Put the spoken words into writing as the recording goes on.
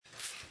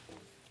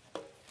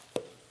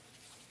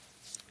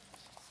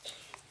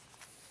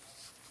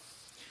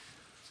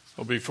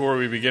Well, before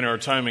we begin our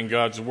time in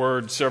God's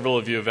Word, several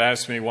of you have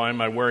asked me, why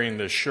am I wearing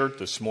this shirt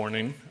this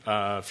morning?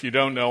 If you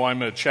don't know,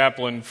 I'm a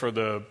chaplain for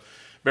the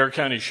Bexar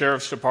County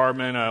Sheriff's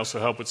Department. I also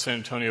help with San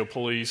Antonio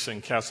Police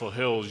and Castle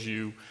Hills.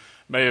 You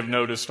may have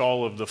noticed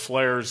all of the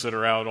flares that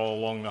are out all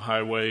along the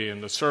highway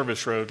and the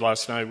service road.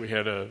 Last night we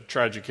had a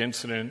tragic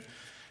incident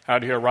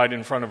out here right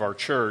in front of our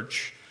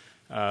church.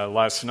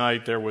 Last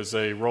night there was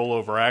a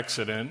rollover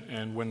accident,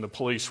 and when the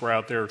police were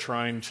out there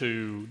trying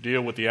to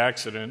deal with the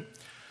accident,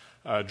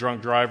 a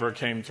drunk driver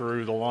came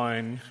through the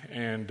line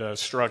and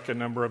struck a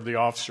number of the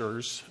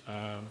officers,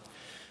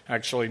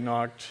 actually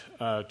knocked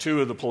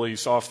two of the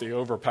police off the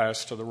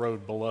overpass to the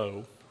road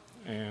below.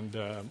 And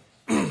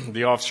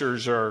the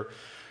officers are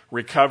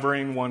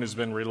recovering. One has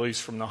been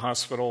released from the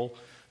hospital.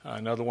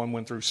 Another one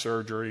went through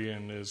surgery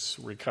and is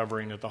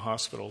recovering at the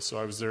hospital. So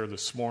I was there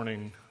this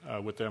morning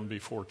with them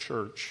before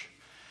church.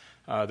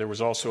 There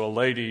was also a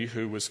lady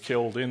who was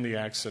killed in the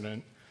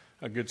accident,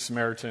 a Good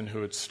Samaritan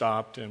who had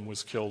stopped and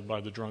was killed by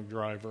the drunk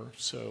driver.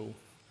 So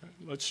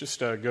let's just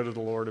go to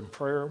the Lord in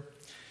prayer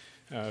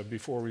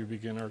before we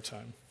begin our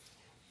time.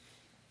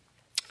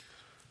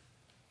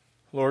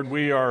 Lord,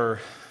 we are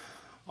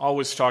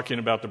always talking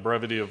about the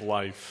brevity of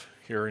life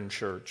here in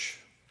church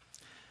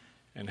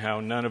and how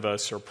none of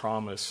us are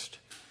promised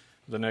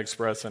the next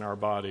breath in our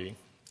body.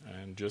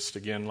 And just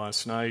again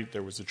last night,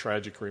 there was a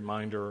tragic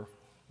reminder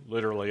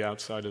literally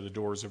outside of the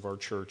doors of our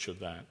church of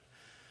that.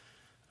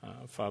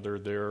 Father,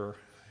 there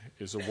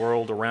is a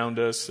world around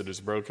us that is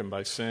broken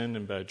by sin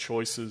and bad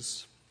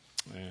choices,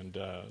 and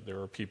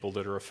there are people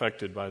that are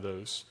affected by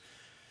those.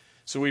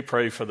 So we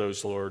pray for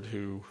those, Lord,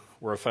 who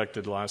were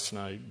affected last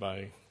night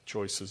by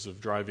choices of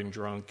driving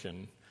drunk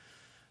and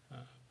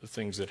the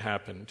things that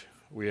happened.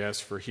 We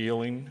ask for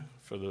healing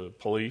for the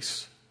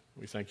police.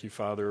 We thank you,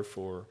 Father,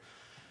 for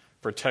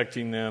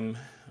protecting them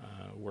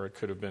where it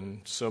could have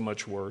been so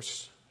much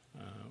worse.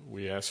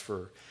 We ask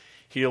for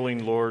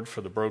healing, Lord, for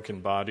the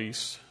broken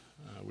bodies.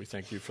 We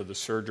thank you for the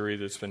surgery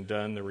that's been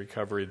done, the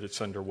recovery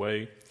that's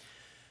underway.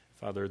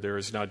 Father, there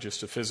is not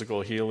just a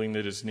physical healing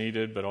that is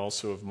needed, but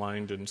also of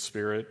mind and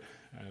spirit,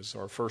 as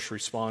our first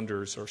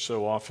responders are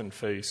so often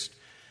faced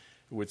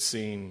with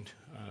seeing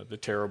the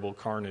terrible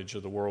carnage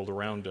of the world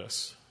around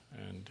us.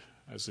 And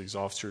as these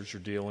officers are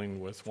dealing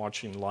with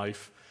watching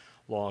life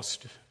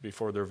lost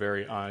before their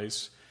very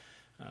eyes,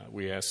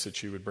 we ask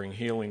that you would bring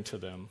healing to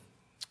them.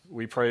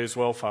 We pray as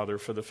well, Father,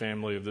 for the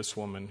family of this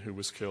woman who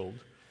was killed.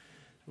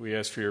 We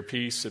ask for your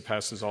peace that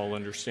passes all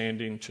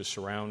understanding to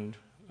surround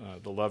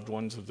the loved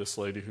ones of this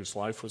lady whose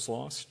life was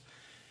lost.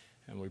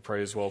 And we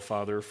pray as well,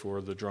 Father, for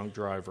the drunk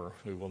driver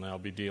who will now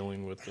be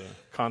dealing with the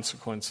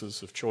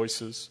consequences of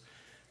choices.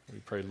 We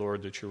pray,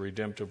 Lord, that your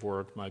redemptive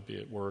work might be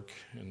at work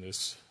in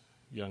this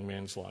young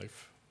man's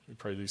life. We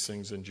pray these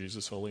things in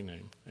Jesus' holy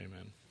name.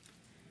 Amen.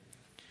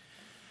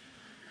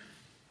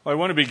 Well, I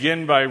want to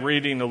begin by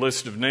reading a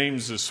list of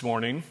names this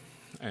morning,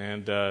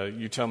 and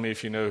you tell me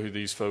if you know who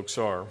these folks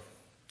are.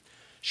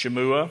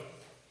 Shemua,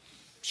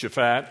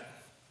 Shaphat,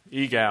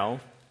 Egal,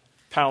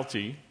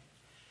 Palti,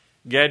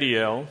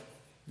 Gadiel,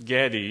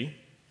 Gadi,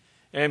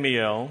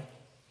 Amiel,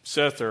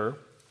 Sether,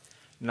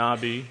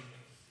 Nabi,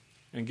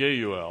 and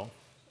Geuel.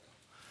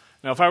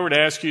 Now, if I were to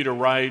ask you to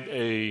write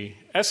an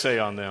essay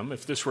on them,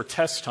 if this were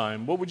test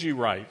time, what would you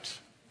write?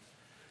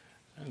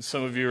 And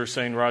some of you are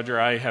saying, Roger,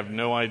 I have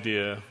no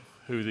idea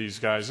who these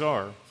guys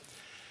are.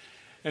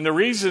 And the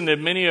reason that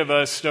many of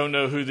us don't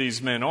know who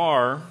these men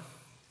are,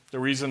 the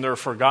reason they're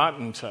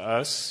forgotten to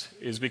us,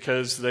 is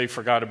because they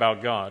forgot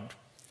about God.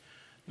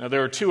 Now,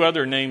 there are two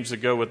other names that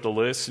go with the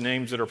list,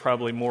 names that are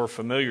probably more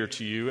familiar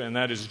to you, and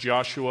that is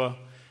Joshua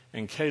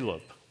and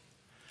Caleb.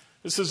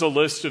 This is a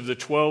list of the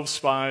 12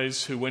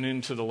 spies who went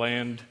into the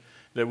land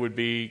that would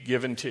be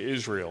given to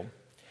Israel.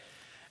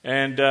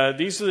 And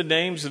these are the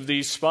names of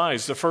these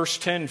spies. The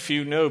first 10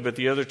 few know, but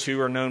the other two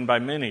are known by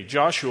many.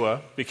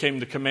 Joshua became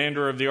the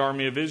commander of the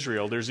army of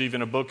Israel. There's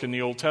even a book in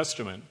the Old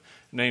Testament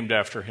named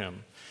after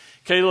him.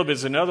 Caleb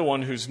is another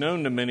one who's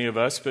known to many of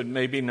us, but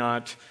maybe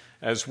not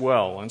as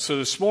well. And so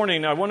this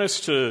morning, I want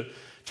us to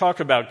talk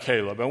about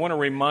Caleb. I want to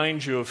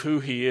remind you of who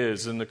he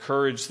is and the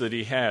courage that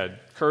he had,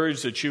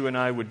 courage that you and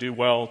I would do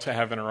well to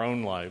have in our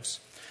own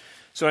lives.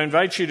 So I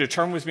invite you to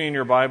turn with me in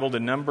your Bible to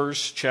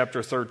Numbers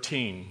chapter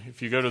 13.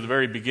 If you go to the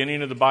very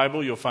beginning of the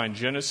Bible, you'll find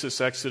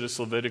Genesis, Exodus,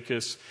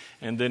 Leviticus,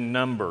 and then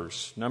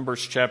Numbers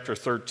chapter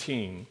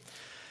 13.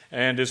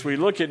 And as we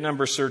look at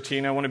Numbers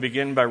 13, I want to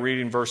begin by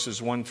reading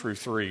verses 1 through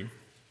 3.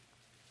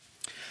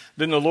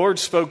 Then the Lord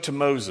spoke to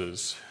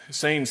Moses,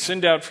 saying,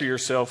 "Send out for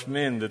yourself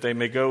men that they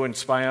may go and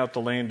spy out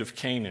the land of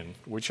Canaan,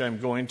 which I am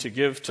going to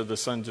give to the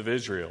sons of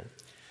Israel.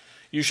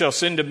 You shall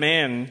send a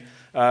man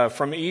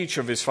from each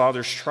of his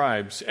father's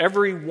tribes,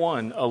 every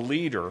one a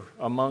leader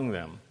among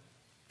them."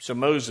 So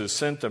Moses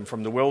sent them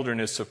from the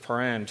wilderness of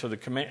Paran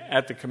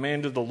at the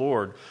command of the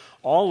Lord,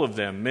 all of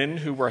them men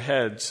who were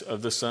heads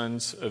of the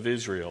sons of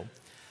Israel.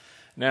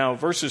 Now,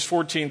 verses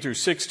 14 through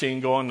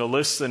 16 go on to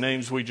list the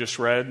names we just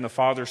read and the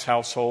fathers'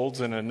 households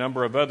and a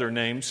number of other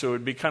names. So it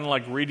would be kind of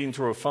like reading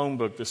through a phone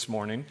book this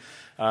morning.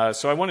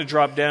 So I want to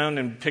drop down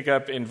and pick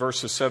up in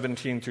verses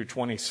 17 through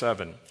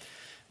 27.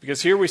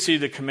 Because here we see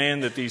the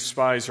command that these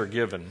spies are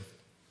given.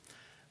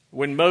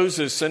 When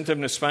Moses sent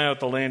them to spy out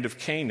the land of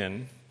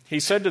Canaan, he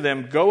said to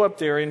them, "Go up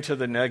there into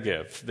the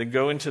Negev, then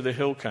go into the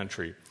hill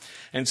country,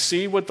 and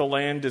see what the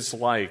land is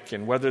like,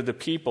 and whether the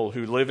people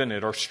who live in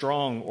it are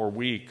strong or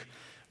weak,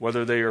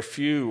 whether they are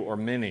few or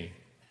many.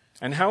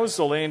 And how is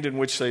the land in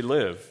which they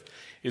live?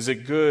 Is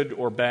it good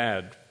or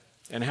bad?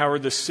 And how are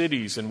the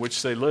cities in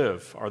which they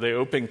live? Are they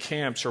open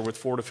camps or with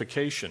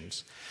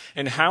fortifications?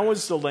 And how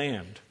is the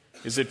land?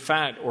 Is it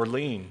fat or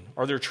lean?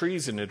 Are there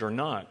trees in it or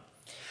not?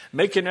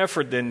 Make an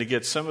effort then to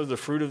get some of the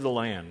fruit of the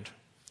land."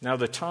 Now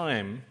the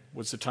time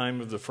was the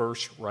time of the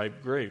first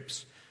ripe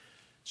grapes.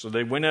 So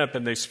they went up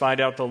and they spied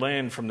out the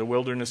land from the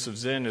wilderness of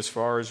Zin as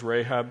far as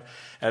Rahab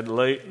at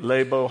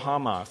Lebo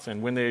Hamath.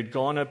 And when they had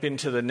gone up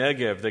into the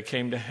Negev, they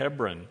came to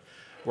Hebron,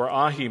 where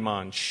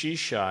Ahiman,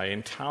 Shishai,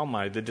 and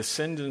Talmai, the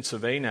descendants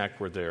of Anak,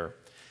 were there.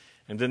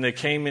 And then they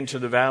came into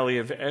the valley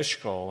of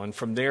Eshcol, and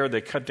from there they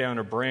cut down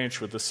a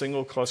branch with a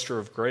single cluster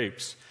of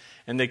grapes.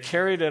 And they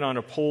carried it on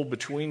a pole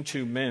between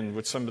two men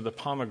with some of the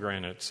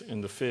pomegranates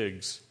and the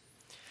figs.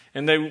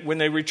 And when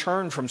they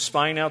returned from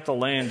spying out the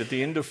land at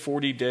the end of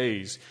 40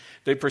 days,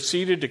 they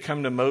proceeded to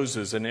come to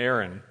Moses and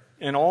Aaron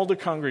and all the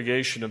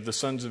congregation of the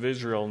sons of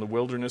Israel in the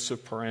wilderness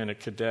of Paran at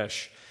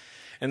Kadesh.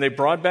 And they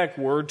brought back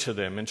word to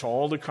them and to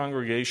all the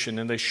congregation,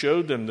 and they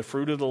showed them the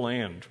fruit of the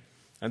land.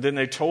 And then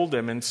they told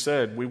them and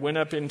said, "We went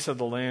up into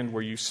the land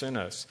where you sent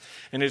us,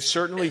 and it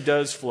certainly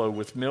does flow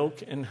with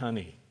milk and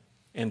honey,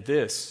 and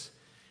this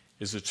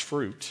is its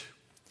fruit."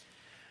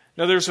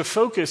 Now there's a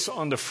focus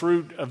on the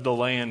fruit of the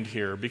land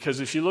here,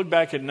 because if you look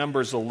back at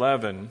Numbers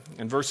 11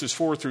 and verses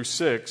 4 through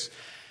 6,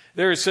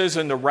 there it says,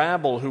 "And the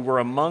rabble who were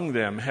among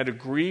them had a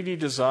greedy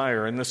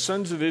desire, and the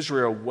sons of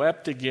Israel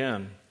wept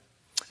again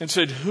and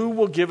said, 'Who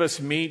will give us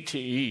meat to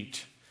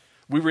eat?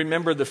 We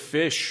remember the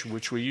fish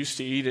which we used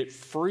to eat it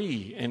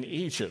free in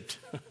Egypt.'"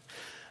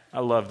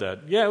 I love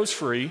that. Yeah, it was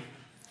free,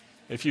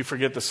 if you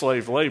forget the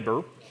slave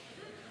labor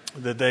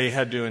that they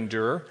had to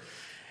endure.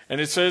 And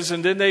it says,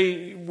 and then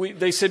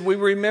they said, "We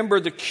remember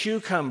the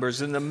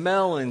cucumbers and the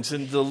melons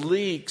and the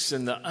leeks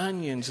and the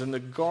onions and the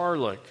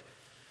garlic.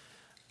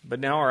 But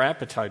now our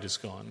appetite is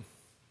gone.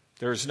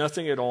 There is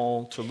nothing at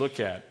all to look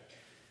at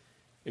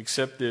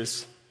except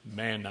this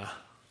manna."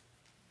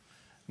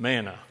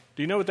 Manna.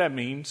 Do you know what that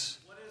means?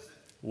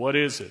 What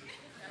is it?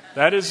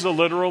 That is the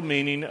literal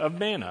meaning of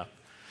manna.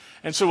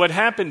 And so what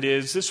happened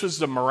is, this was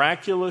the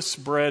miraculous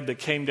bread that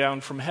came down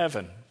from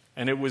heaven.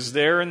 And it was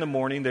there in the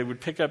morning. They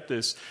would pick up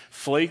this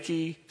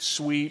flaky,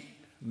 sweet,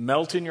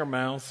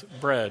 melt-in-your-mouth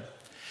bread.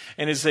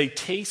 And as they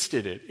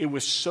tasted it, it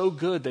was so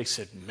good, they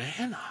said,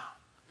 "Manna.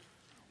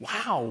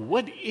 Wow,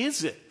 what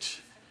is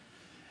it?"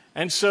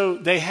 And so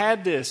they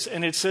had this,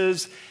 and it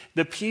says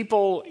the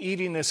people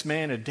eating this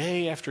manna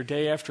day after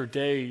day after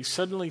day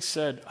suddenly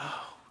said,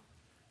 "Oh,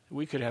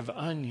 we could have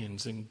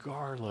onions and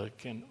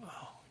garlic," and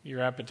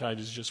your appetite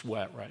is just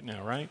wet right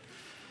now, right?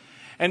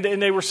 And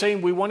they were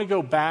saying, "We want to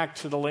go back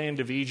to the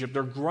land of Egypt."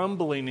 They're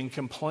grumbling and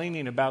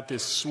complaining about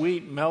this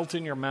sweet,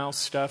 melt-in-your-mouth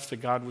stuff that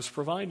God was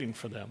providing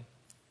for them.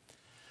 I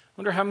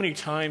wonder how many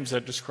times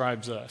that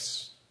describes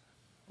us,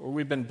 or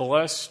we've been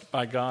blessed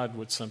by God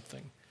with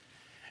something,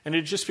 and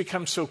it just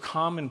becomes so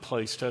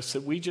commonplace to us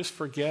that we just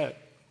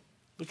forget.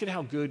 Look at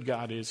how good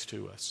God is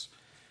to us.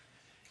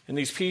 And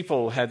these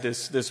people had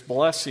this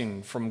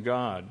blessing from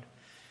God.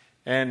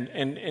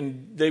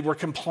 And they were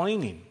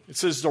complaining. It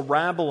says the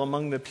rabble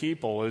among the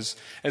people, as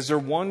they're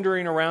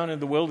wandering around in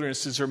the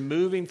wilderness, as they're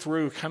moving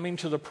through, coming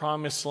to the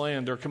promised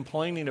land, they're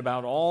complaining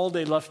about all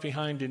they left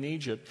behind in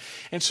Egypt.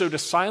 And so to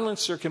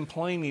silence their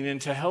complaining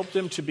and to help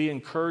them to be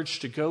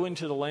encouraged to go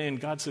into the land,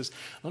 God says,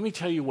 "Let me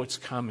tell you what's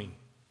coming.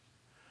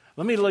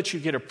 Let me let you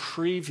get a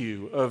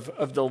preview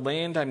of the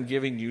land I'm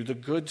giving you, the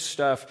good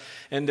stuff."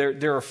 And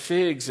there are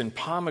figs and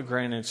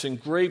pomegranates and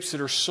grapes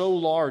that are so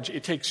large,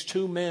 it takes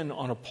 2 men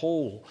on a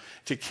pole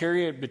to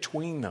carry it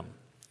between them.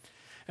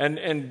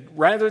 And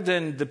rather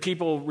than the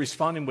people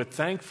responding with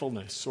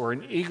thankfulness or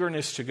an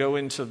eagerness to go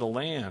into the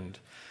land,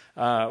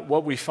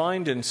 what we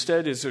find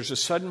instead is there's a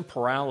sudden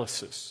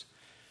paralysis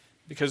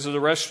because of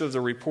the rest of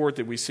the report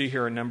that we see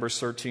here in Numbers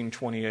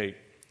 13:28.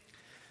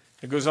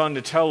 It goes on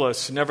to tell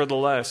us,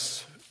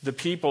 "Nevertheless, the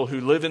people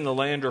who live in the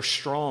land are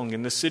strong,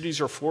 and the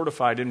cities are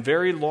fortified and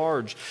very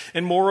large.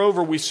 And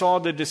moreover, we saw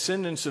the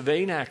descendants of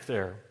Anak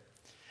there.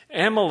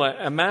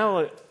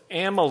 Amalek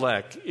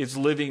is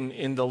living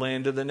in the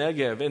land of the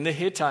Negev, and the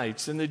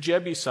Hittites and the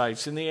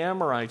Jebusites and the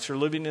Amorites are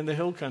living in the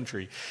hill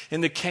country,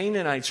 and the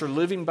Canaanites are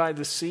living by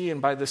the sea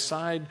and by the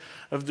side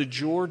of the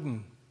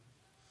Jordan."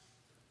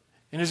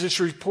 And as this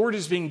report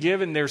is being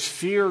given, there's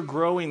fear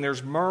growing,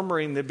 there's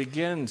murmuring that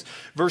begins.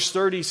 Verse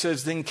 30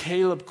 says, "Then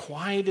Caleb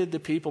quieted the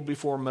people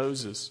before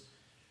Moses.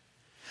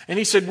 And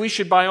he said, 'We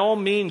should by all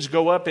means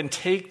go up and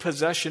take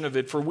possession of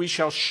it, for we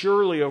shall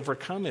surely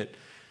overcome it.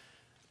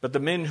 But the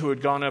men who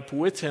had gone up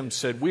with him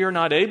said, "We are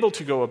not able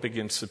to go up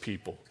against the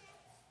people,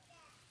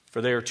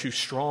 for they are too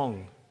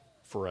strong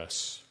for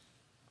us."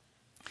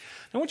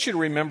 I want you to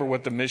remember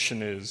what the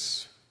mission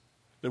is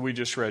that we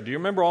just read. Do you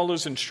remember all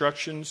those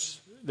instructions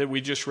that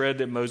we just read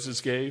that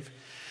Moses gave?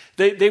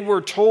 They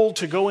were told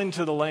to go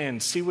into the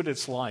land, see what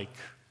it's like.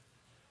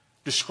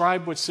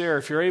 Describe what's there.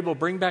 If you're able,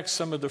 bring back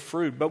some of the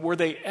fruit. But were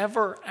they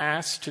ever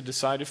asked to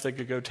decide if they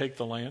could go take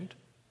the land?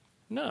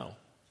 No.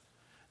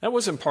 That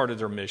wasn't part of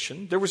their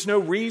mission. There was no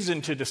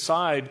reason to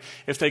decide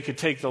if they could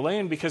take the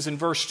land because in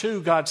verse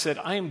 2, God said,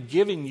 "I am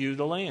giving you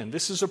the land."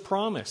 This is a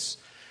promise.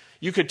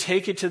 You could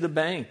take it to the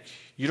bank.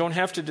 You don't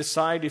have to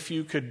decide if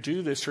you could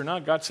do this or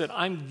not. God said,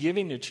 "I'm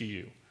giving it to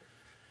you."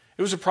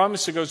 It was a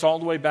promise that goes all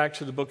the way back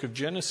to the book of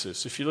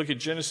Genesis. If you look at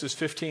Genesis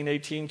 15,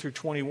 18 through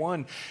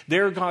 21,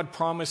 there God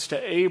promised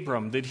to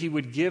Abram that he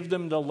would give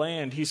them the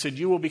land. He said,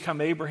 "You will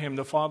become Abraham,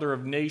 the father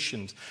of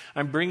nations.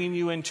 I'm bringing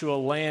you into a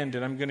land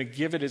and I'm going to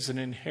give it as an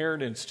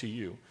inheritance to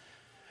you."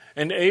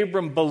 And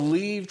Abram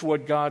believed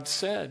what God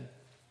said.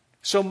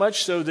 So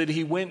much so that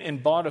he went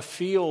and bought a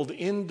field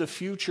in the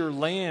future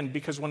land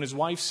because when his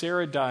wife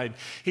Sarah died,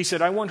 he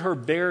said, "I want her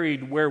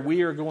buried where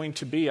we are going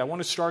to be. I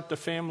want to start the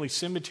family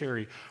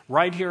cemetery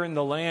right here in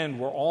the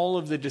land where all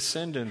of the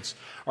descendants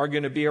are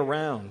going to be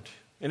around."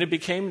 And it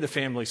became the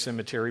family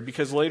cemetery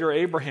because later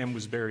Abraham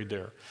was buried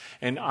there,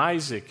 and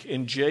Isaac,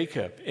 and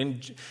Jacob,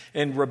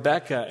 and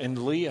Rebekah,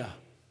 and Leah.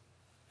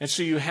 And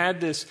so you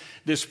had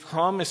this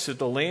promise that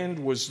the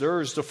land was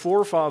theirs. The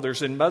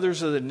forefathers and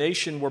mothers of the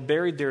nation were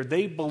buried there.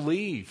 They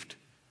believed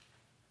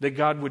that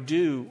God would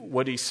do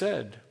what he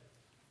said.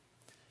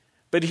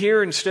 But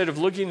here, instead of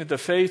looking at the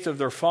faith of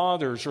their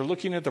fathers or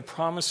looking at the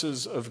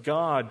promises of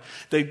God,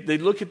 they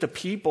look at the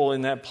people in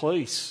that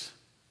place.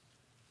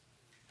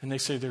 And they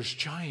say, "There's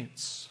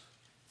giants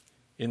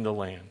in the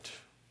land."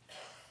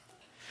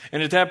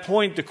 And at that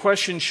point, the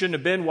question shouldn't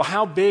have been, well,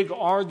 how big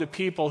are the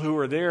people who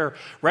are there?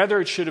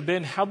 Rather, it should have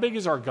been, how big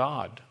is our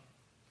God?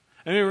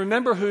 I mean,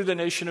 remember who the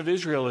nation of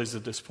Israel is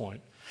at this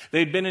point. They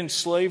had been in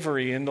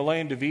slavery in the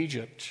land of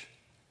Egypt.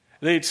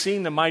 They had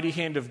seen the mighty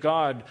hand of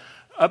God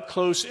up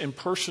close and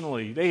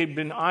personally. They had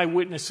been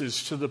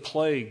eyewitnesses to the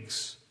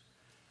plagues.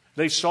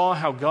 They saw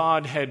how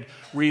God had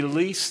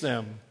released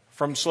them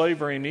from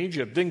slavery in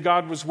Egypt. Then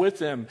God was with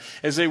them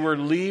as they were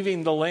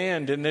leaving the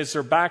land and as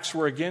their backs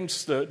were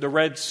against the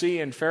Red Sea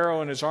and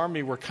Pharaoh and his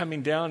army were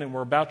coming down and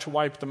were about to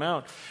wipe them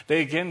out.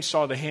 They again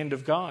saw the hand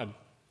of God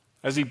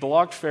as he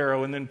blocked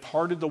Pharaoh and then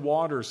parted the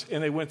waters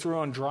and they went through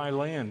on dry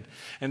land.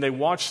 And they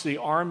watched the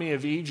army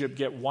of Egypt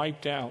get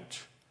wiped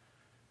out.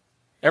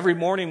 Every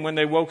morning when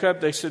they woke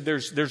up, they said,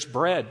 there's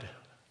bread,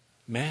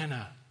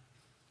 manna,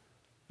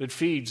 that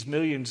feeds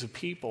millions of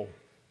people.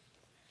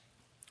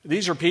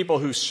 These are people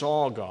who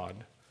saw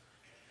God.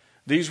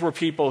 These were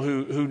people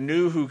who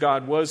knew who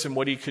God was and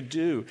what he could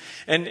do.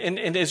 And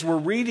as we're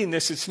reading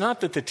this, it's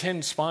not that the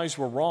 10 spies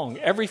were wrong.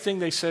 Everything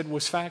they said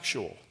was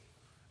factual.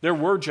 There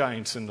were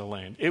giants in the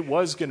land. It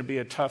was going to be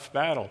a tough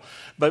battle.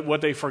 But what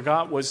they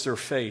forgot was their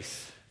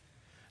faith.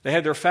 They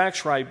had their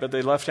facts right, but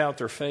they left out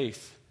their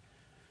faith.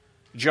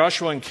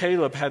 Joshua and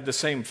Caleb had the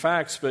same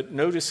facts, but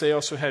notice they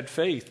also had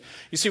faith.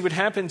 You see, what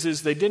happens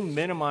is they didn't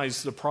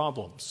minimize the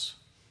problems,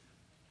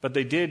 but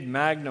they did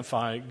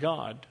magnify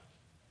God.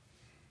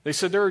 They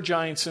said there are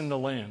giants in the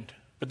land,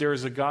 but there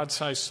is a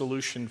God-sized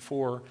solution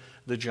for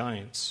the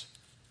giants.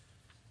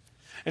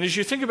 And as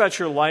you think about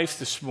your life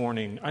this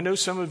morning, I know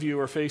some of you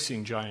are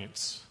facing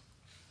giants.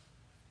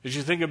 As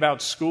you think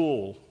about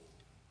school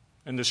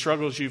and the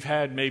struggles you've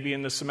had maybe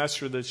in the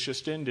semester that's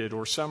just ended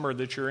or summer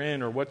that you're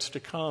in or what's to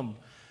come,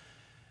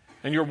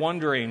 and you're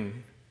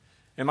wondering,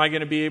 am I going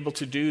to be able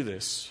to do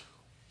this?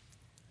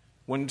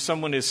 When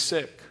someone is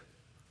sick,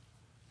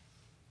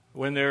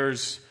 when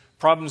there's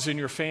problems in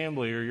your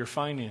family or your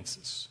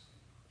finances,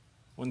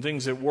 when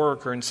things at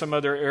work or in some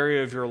other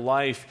area of your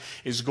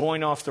life is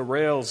going off the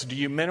rails, do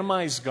you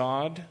minimize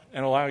God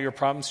and allow your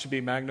problems to be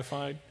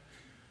magnified?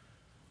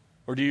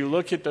 Or do you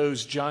look at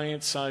those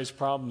giant-sized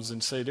problems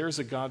and say, there's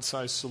a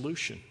God-sized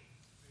solution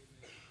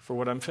for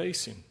what I'm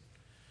facing?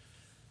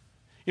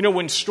 You know,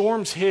 when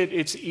storms hit,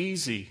 it's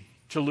easy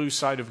to lose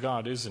sight of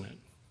God, isn't it?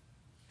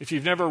 If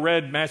you've never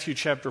read Matthew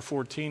chapter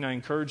 14, I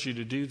encourage you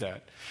to do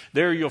that.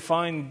 There you'll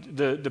find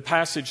the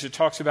passage that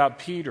talks about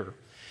Peter.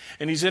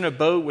 And he's in a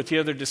boat with the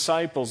other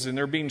disciples, and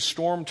they're being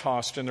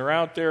storm-tossed, and they're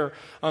out there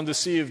on the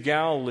Sea of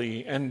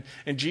Galilee. And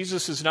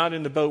Jesus is not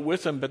in the boat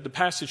with them, but the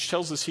passage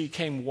tells us he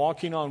came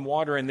walking on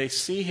water, and they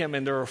see him,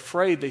 and they're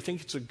afraid. They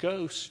think it's a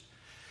ghost.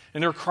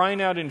 And they're crying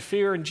out in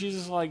fear, and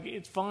Jesus is like,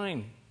 it's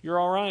fine. You're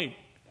all right.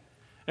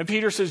 And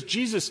Peter says,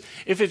 Jesus,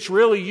 if it's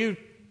really you,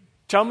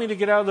 tell me to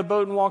get out of the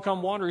boat and walk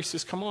on water. He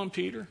says, come on,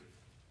 Peter.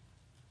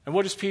 And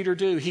what does Peter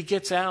do? He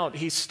gets out.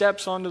 He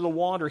steps onto the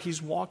water.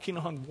 He's walking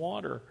on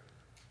water.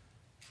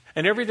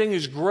 And everything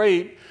is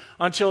great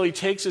until he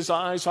takes his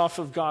eyes off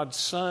of God's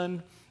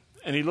Son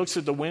and he looks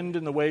at the wind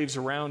and the waves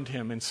around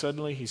him, and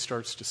suddenly he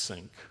starts to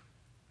sink.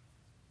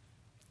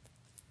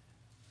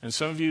 And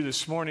some of you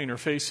this morning are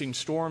facing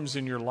storms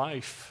in your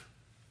life.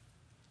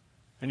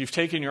 And you've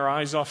taken your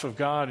eyes off of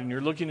God, and you're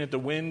looking at the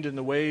wind and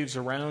the waves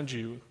around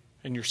you,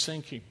 and you're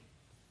sinking.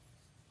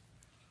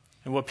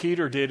 And what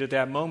Peter did at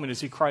that moment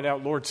is he cried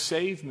out, Lord,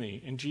 save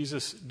me. And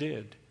Jesus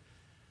did.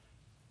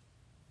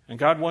 And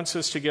God wants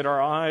us to get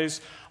our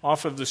eyes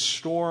off of the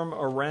storm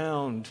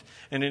around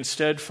and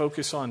instead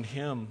focus on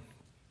Him.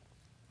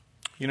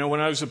 You know,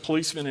 when I was a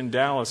policeman in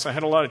Dallas, I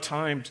had a lot of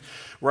times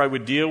where I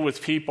would deal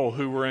with people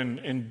who were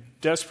in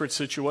desperate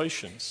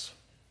situations.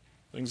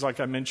 Things like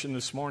I mentioned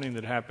this morning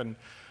that happened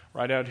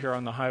right out here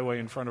on the highway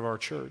in front of our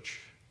church.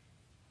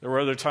 There were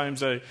other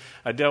times I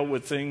dealt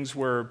with things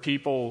where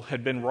people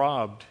had been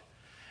robbed.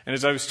 And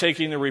as I was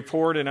taking the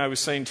report and I was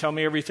saying, tell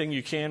me everything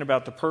you can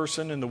about the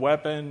person and the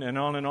weapon and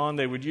on,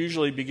 they would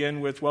usually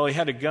begin with, well, he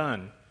had a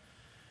gun.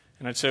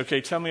 And I'd say,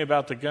 okay, tell me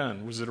about the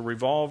gun. Was it a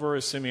revolver,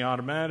 a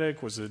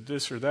semi-automatic? Was it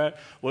this or that?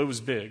 Well, it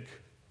was big.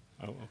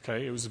 Oh,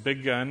 okay, it was a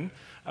big gun.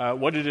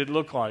 What did it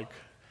look like?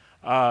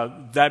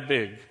 That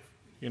big.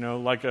 You know,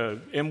 like a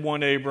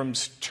M1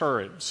 Abrams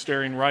turret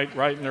staring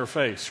right in their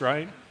face,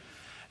 right?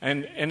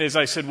 And as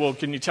I said, well,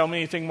 can you tell me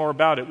anything more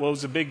about it? Well, it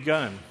was a big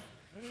gun.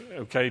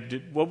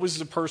 Okay, what was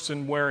the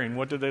person wearing?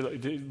 What did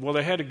they? Well,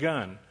 they had a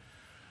gun.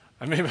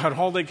 I mean, about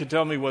all they could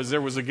tell me was there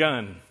was a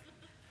gun,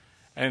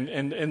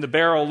 and the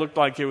barrel looked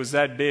like it was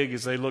that big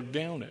as they looked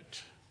down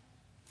it.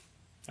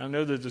 I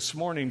know that this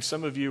morning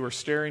some of you are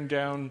staring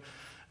down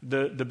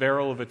the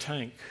barrel of a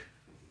tank,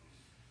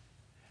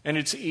 and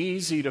it's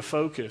easy to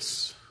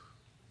focus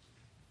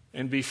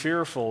and be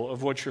fearful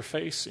of what you're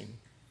facing.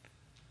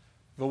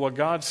 But what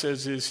God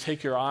says is,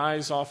 take your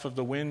eyes off of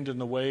the wind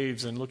and the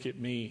waves and look at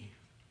me.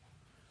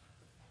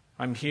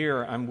 I'm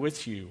here. I'm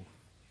with you.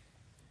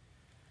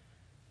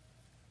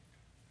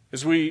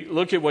 As we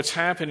look at what's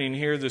happening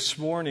here this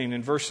morning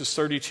in verses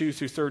 32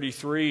 through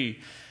 33,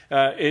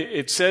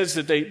 it says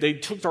that they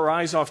took their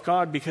eyes off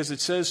God because it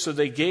says, so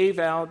they gave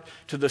out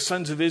to the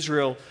sons of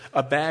Israel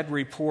a bad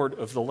report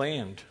of the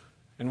land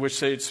in which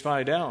they had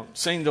spied out,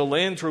 saying, the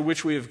land through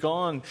which we have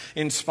gone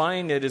in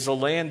spying it is a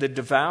land that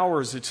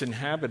devours its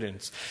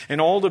inhabitants. And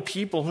all the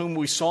people whom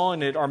we saw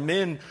in it are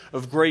men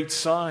of great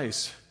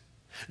size.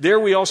 There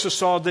we also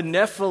saw the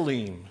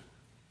Nephilim.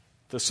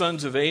 The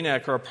sons of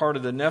Anak are a part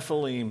of the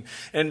Nephilim.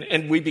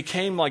 And we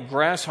became like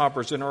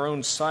grasshoppers in our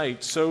own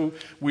sight. So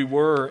we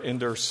were in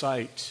their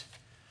sight.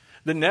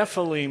 The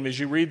Nephilim, as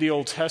you read the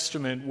Old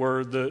Testament,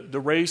 were the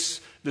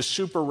race, the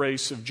super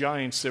race of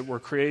giants that were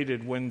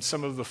created when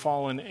some of the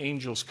fallen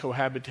angels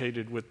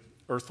cohabitated with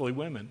earthly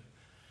women.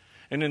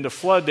 And in the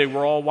flood, they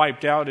were all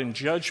wiped out in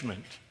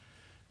judgment.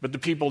 But the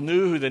people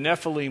knew who the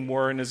Nephilim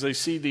were, and as they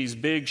see these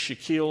big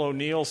Shaquille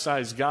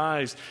O'Neal-sized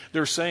guys,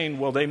 they're saying,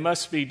 well, they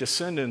must be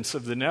descendants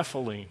of the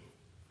Nephilim,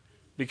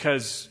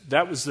 because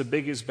that was the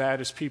biggest,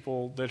 baddest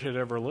people that had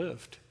ever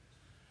lived.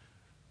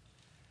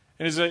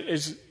 And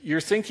as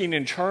you're thinking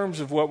in terms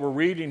of what we're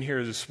reading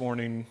here this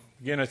morning,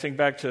 again, I think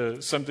back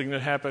to something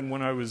that happened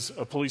when I was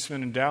a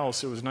policeman in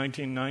Dallas. It was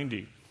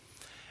 1990.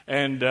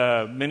 And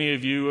many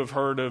of you have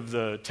heard of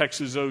the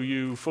Texas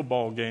OU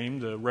football game,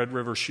 the Red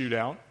River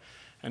Shootout.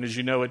 And as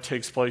you know, it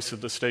takes place at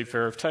the State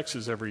Fair of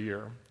Texas every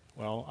year.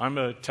 Well, I'm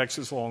a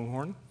Texas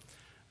Longhorn.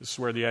 This is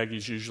where the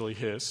Aggies usually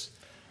hiss.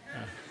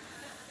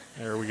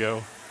 There we go.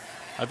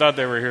 I thought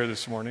they were here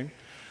this morning.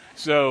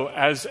 So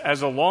as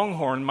a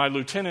Longhorn, my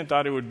lieutenant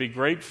thought it would be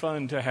great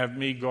fun to have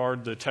me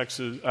guard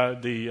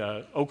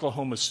the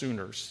Oklahoma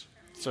Sooners.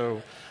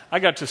 So I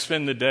got to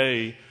spend the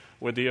day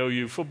with the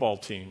OU football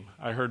team.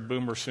 I heard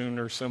Boomer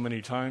Sooner so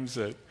many times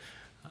that,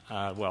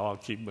 I'll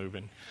keep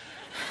moving.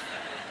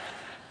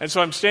 And so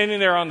I'm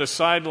standing there on the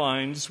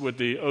sidelines with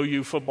the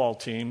OU football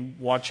team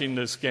watching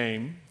this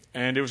game.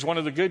 And it was one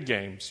of the good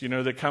games, you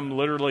know, that come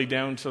literally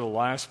down to the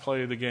last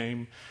play of the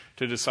game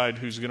to decide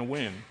who's going to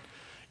win.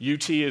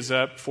 UT is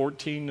up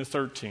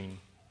 14-13.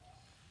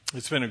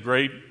 It's been a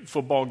great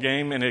football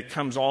game, and it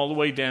comes all the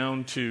way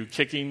down to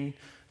kicking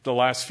the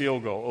last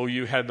field goal.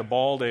 OU had the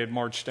ball. They had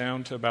marched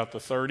down to about the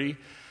 30.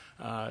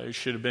 It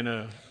should have been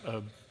a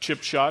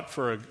chip shot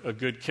for a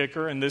good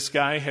kicker. And this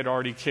guy had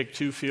already kicked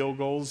 2 field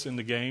goals in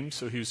the game,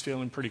 so he was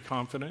feeling pretty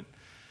confident.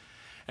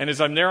 And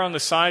as I'm there on the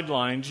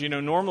sidelines, you know,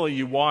 normally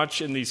you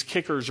watch and these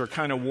kickers are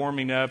kind of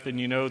warming up and,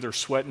 you know, they're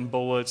sweating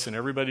bullets and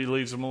everybody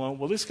leaves them alone.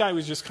 Well, this guy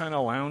was just kind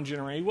of lounging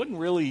around. He wasn't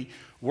really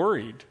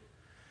worried.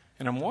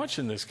 And I'm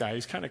watching this guy.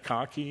 He's kind of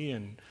cocky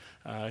and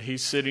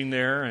he's sitting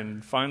there,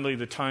 and finally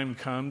the time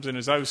comes. And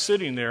as I was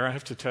sitting there, I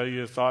have to tell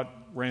you, a thought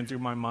ran through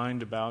my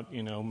mind about,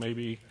 you know,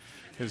 maybe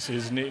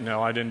his knee.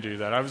 No, I didn't do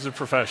that. I was a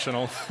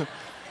professional.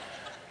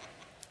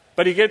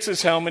 But he gets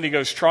his helmet. He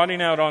goes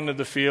trotting out onto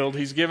the field.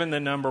 He's given the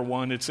number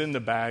 1. It's in the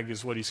bag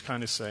is what he's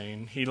kind of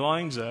saying. He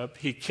lines up.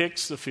 He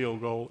kicks the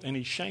field goal, and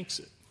he shanks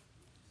it.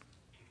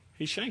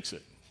 He shanks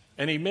it,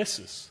 and he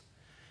misses.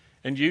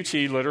 And UT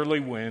literally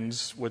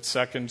wins with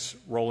seconds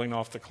rolling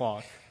off the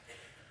clock.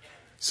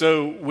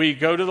 So we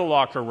go to the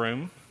locker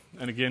room.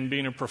 And again,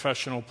 being a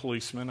professional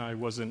policeman, I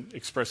wasn't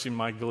expressing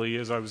my glee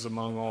as I was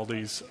among all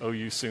these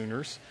OU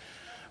Sooners.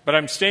 But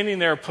I'm standing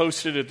there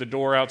posted at the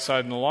door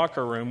outside in the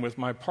locker room with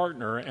my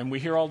partner, and we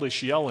hear all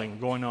this yelling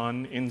going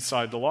on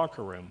inside the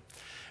locker room.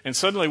 And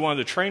suddenly one of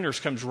the trainers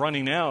comes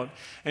running out,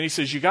 and he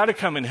says, "You got to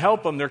come and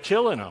help them. They're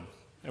killing them."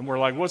 And we're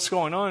like, "What's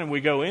going on?" And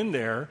we go in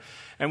there,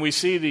 and we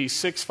see these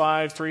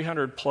 6'5",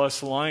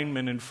 300-plus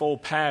linemen in full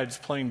pads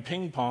playing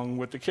ping pong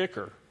with the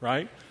kicker,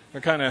 right?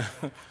 They're kind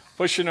of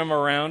pushing them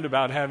around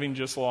about having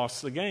just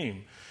lost the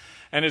game.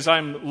 And as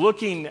I'm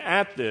looking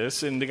at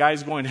this, and the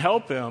guy's going,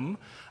 "Help him,"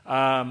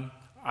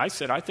 I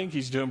said, "I think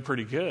he's doing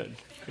pretty good,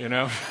 you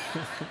know."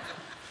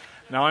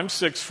 Now, I'm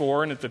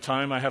 6'4", and at the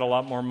time I had a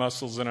lot more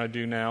muscles than I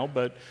do now.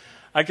 But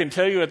I can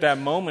tell you at that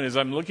moment, as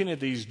I'm looking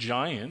at these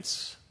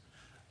giants,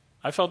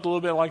 I felt a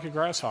little bit like a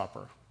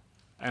grasshopper.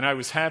 And I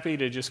was happy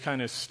to just kind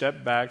of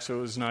step back, so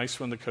it was nice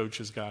when the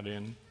coaches got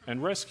in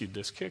and rescued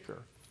this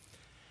kicker.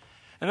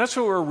 And that's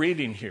what we're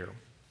reading here.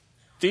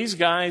 These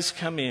guys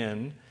come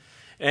in,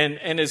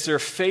 and as they're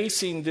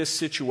facing this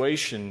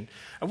situation,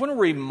 I want to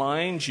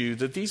remind you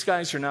that these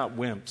guys are not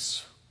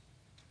wimps.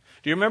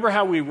 Do you remember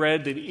how we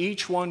read that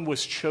each one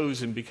was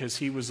chosen because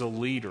he was a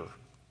leader?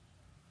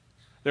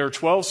 There are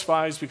 12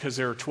 spies because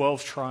there are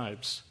 12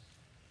 tribes.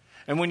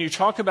 And when you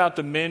talk about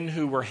the men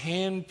who were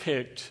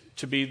handpicked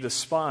to be the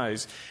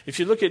spies, if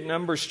you look at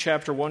Numbers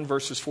chapter 1,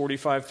 verses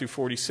 45 through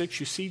 46,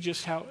 you see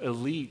just how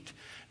elite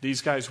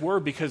these guys were,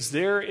 because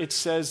there it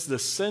says the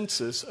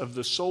census of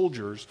the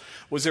soldiers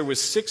was there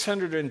was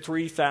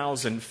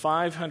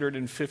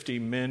 603,550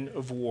 men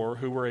of war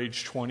who were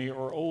age 20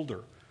 or older.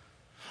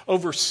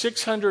 Over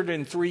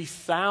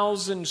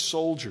 603,000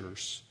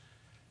 soldiers,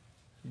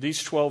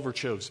 these 12 were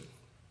chosen.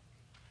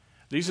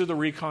 These are the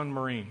Recon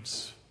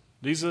Marines.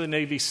 These are the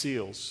Navy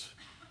SEALs.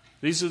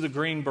 These are the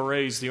Green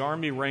Berets, the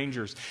Army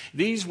Rangers.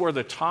 These were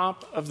the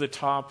top of the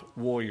top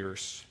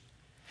warriors.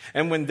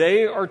 And when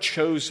they are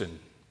chosen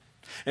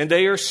and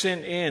they are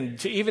sent in,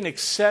 to even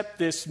accept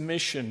this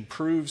mission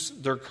proves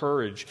their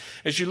courage.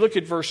 As you look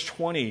at verse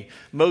 20,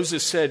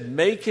 Moses said,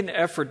 "Make an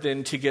effort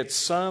then to get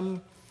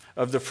some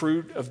of the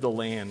fruit of the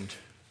land."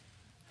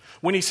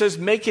 When he says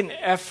make an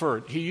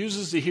effort, he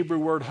uses the Hebrew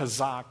word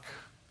hazak.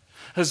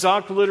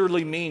 Hazak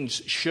literally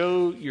means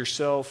show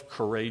yourself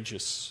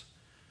courageous.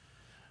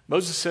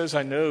 Moses says,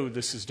 "I know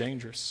this is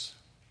dangerous.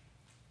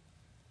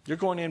 You're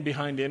going in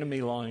behind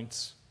enemy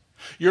lines.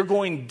 You're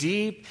going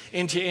deep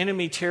into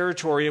enemy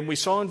territory." And we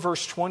saw in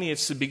verse 20,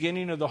 it's the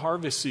beginning of the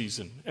harvest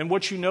season. And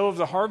what you know of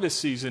the harvest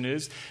season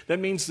is that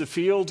means the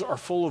fields are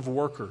full of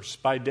workers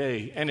by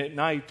day. And at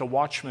night, the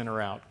watchmen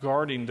are out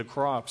guarding the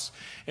crops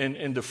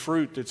and the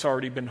fruit that's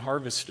already been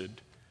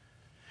harvested.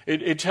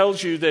 It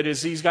tells you that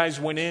as these guys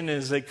went in,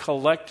 as they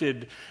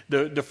collected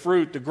the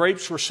fruit, the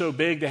grapes were so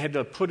big they had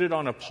to put it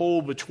on a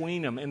pole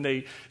between them,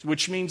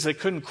 which means they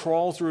couldn't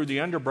crawl through the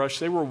underbrush.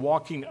 They were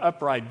walking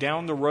upright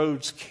down the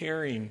roads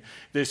carrying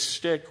this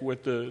stick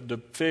with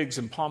the figs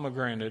and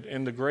pomegranate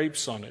and the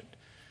grapes on it.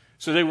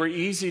 So they were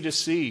easy to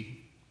see.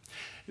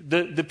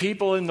 The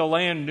people in the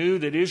land knew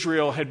that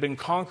Israel had been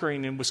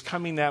conquering and was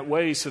coming that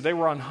way, so they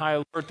were on high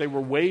alert. They were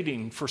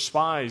waiting for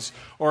spies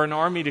or an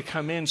army to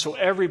come in, so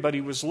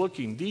everybody was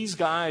looking. These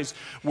guys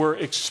were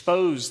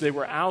exposed. They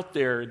were out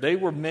there. They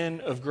were men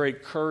of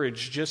great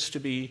courage just to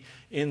be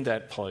in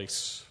that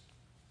place.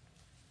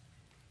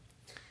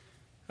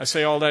 I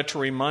say all that to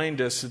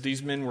remind us that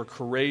these men were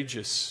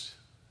courageous,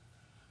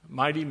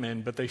 mighty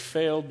men, but they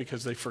failed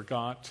because they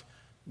forgot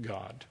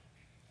God.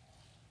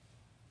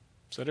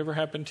 Has that ever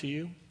happened to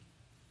you?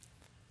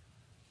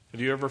 Have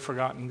you ever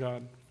forgotten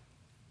God?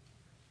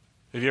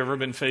 Have you ever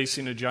been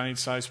facing a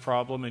giant-sized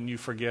problem and you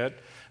forget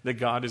that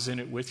God is in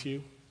it with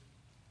you?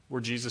 Where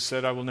Jesus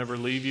said, "I will never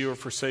leave you or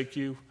forsake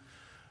you."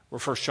 Where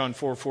 1 John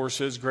 4:4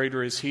 says,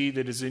 "Greater is he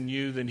that is in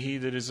you than he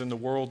that is in the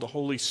world." The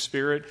Holy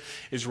Spirit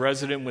is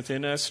resident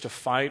within us to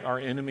fight our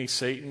enemy,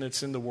 Satan,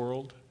 that's in the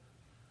world.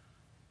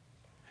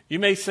 You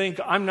may think,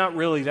 "I'm not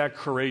really that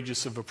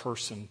courageous of a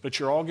person," but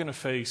you're all going to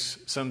face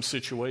some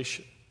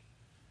situation.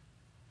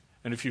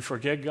 And if you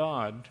forget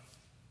God,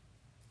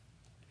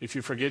 if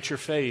you forget your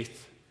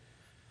faith,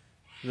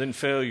 then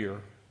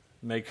failure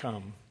may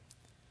come.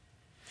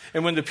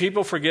 And when the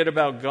people forget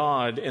about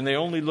God and they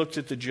only looked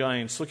at the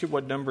giants, look at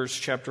what Numbers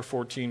chapter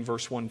 14,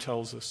 verse 1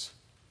 tells us.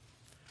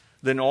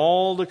 "Then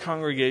all the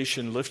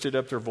congregation lifted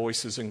up their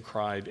voices and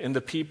cried, and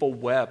the people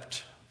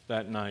wept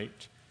that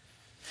night."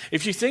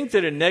 If you think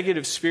that a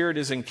negative spirit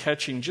isn't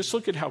catching, just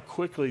look at how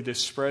quickly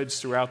this spreads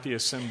throughout the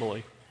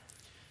assembly.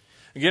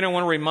 Again, I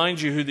want to remind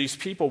you who these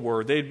people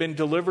were. They had been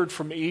delivered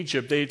from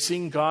Egypt. They had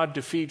seen God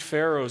defeat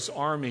Pharaoh's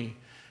army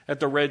at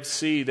the Red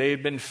Sea. They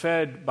had been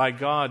fed by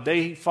God.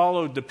 They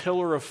followed the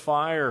pillar of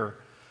fire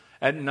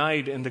at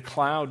night and the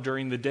cloud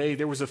during the day.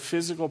 There was a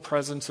physical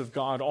presence of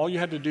God. All you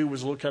had to do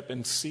was look up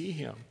and see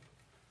him.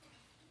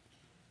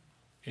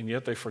 And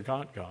yet they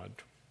forgot God.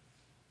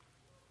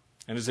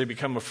 And as they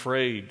become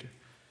afraid,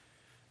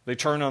 they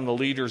turn on the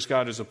leaders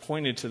God has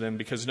appointed to them,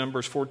 because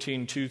Numbers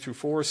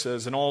 14:2-4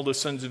 says, "And all the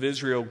sons of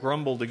Israel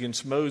grumbled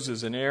against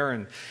Moses and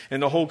Aaron,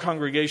 and the whole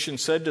congregation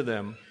said to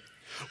them,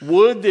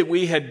 'Would that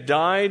we had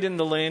died in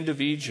the land of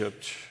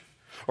Egypt,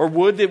 or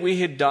would that we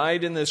had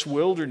died in this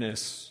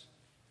wilderness.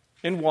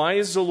 And why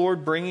is the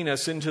Lord bringing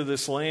us into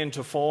this land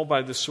to fall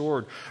by the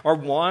sword? Our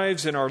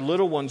wives and our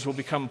little ones will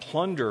become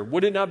plunder.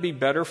 Would it not be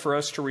better for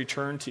us to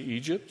return to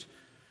Egypt?"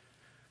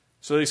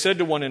 So they said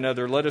to one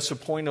another, "Let us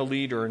appoint a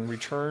leader and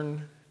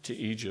return to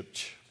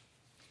Egypt."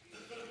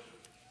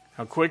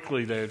 How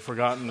quickly they had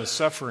forgotten the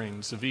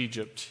sufferings of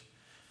Egypt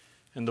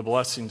and the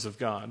blessings of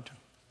God.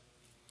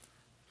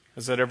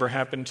 Has that ever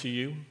happened to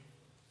you?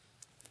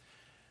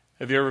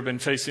 Have you ever been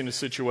facing a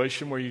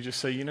situation where you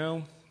just say,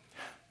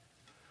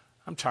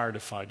 I'm tired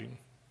of fighting.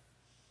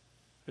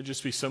 It'd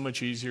just be so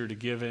much easier to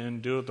give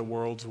in, do it the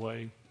world's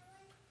way,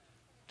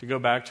 to go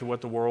back to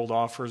what the world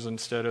offers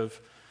instead of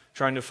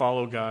trying to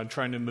follow God,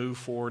 trying to move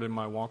forward in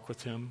my walk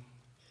with Him.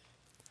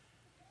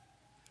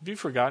 Have you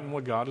forgotten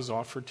what God has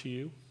offered to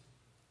you?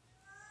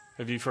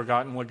 Have you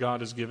forgotten what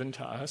God has given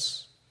to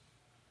us?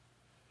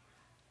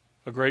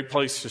 A great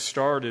place to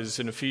start is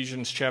in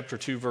Ephesians chapter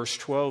 2, verse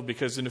 12,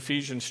 because in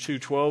Ephesians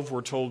 2:12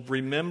 we're told,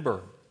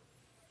 "Remember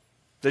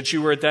that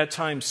you were at that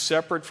time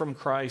separate from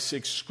Christ,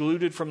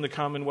 excluded from the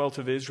commonwealth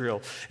of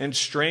Israel, and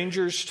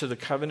strangers to the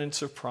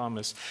covenants of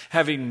promise,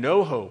 having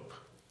no hope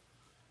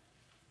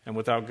and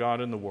without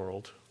God in the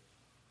world."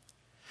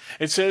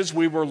 It says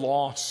we were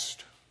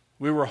lost.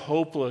 We were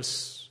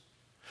hopeless.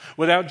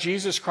 Without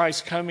Jesus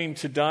Christ coming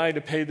to die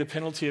to pay the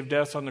penalty of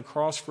death on the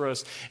cross for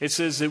us, it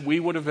says that we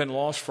would have been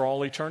lost for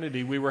all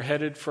eternity. We were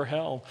headed for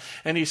hell.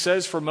 And he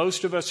says for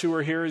most of us who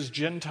are here as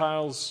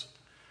Gentiles,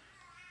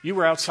 you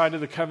were outside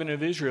of the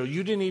covenant of Israel.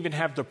 You didn't even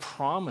have the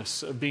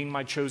promise of being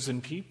my chosen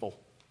people.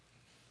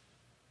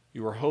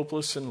 You were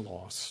hopeless and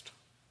lost.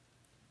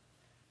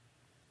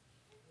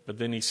 But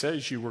then he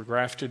says you were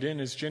grafted in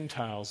as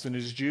Gentiles, and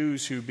as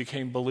Jews who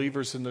became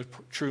believers in the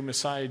true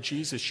Messiah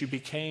Jesus, you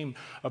became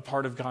a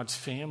part of God's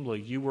family.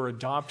 You were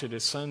adopted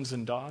as sons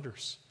and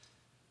daughters.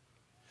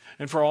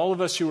 And for all of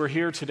us who are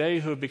here today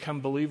who have become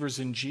believers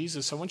in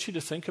Jesus, I want you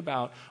to think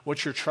about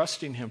what you're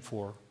trusting Him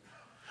for.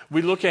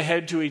 We look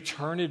ahead to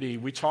eternity.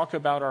 We talk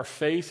about our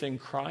faith in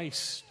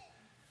Christ.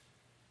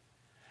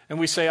 And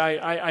we say,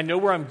 I know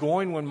where I'm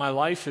going when my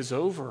life is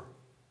over.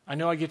 I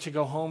know I get to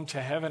go home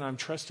to heaven. I'm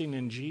trusting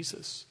in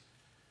Jesus.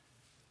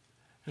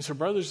 And so,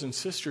 brothers and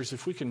sisters,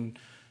 if we can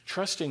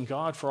trust in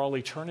God for all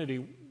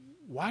eternity,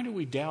 why do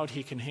we doubt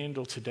He can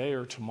handle today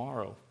or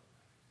tomorrow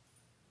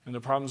and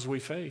the problems we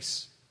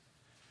face?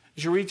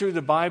 As you read through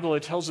the Bible,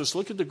 it tells us,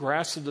 look at the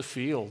grass of the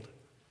field.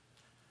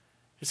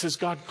 It says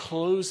God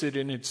clothes it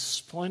in its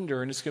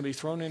splendor and it's going to be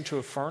thrown into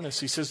a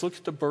furnace. He says, look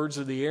at the birds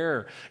of the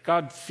air.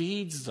 God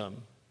feeds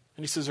them.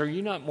 And He says, are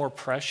you not more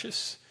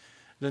precious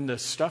than the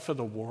stuff of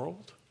the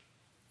world?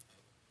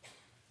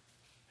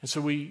 And so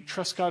we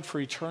trust God for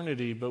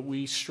eternity, but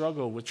we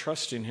struggle with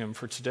trusting Him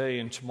for today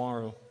and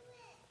tomorrow.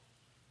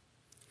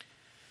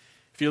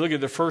 If you look at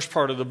the first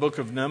part of the book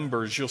of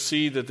Numbers, you'll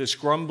see that this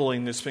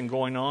grumbling that's been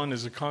going on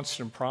is a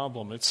constant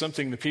problem. It's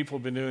something the people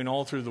have been doing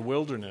all through the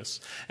wilderness.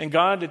 And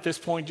God at this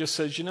point just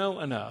says,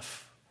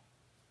 enough.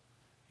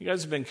 You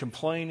guys have been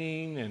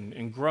complaining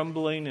and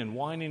grumbling and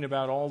whining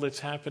about all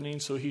that's happening.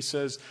 So He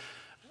says,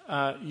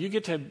 you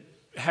get to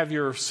have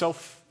your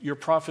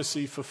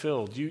prophecy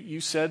fulfilled. You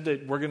said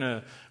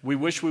that we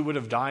wish we would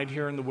have died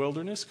here in the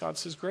wilderness. God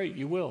says, great,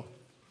 you will.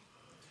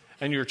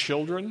 And your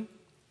children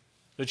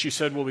that you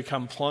said will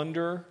become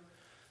plunder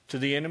to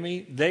the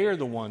enemy, they are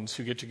the ones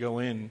who get to go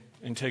in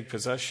and take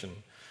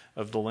possession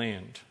of the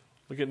land.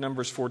 Look at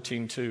Numbers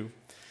 14:2.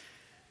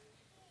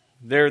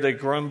 There they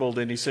grumbled,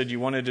 and He said, you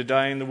wanted to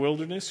die in the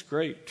wilderness?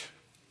 Great.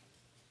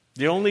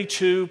 The only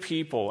two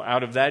people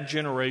out of that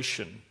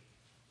generation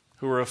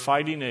who were of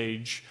fighting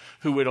age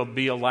who would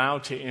be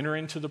allowed to enter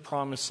into the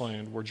promised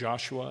land were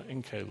Joshua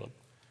and Caleb,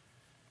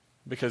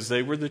 because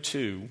they were the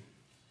two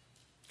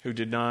who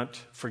did not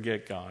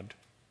forget God.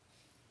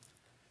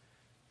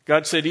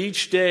 God said,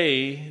 each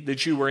day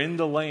that you were in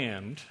the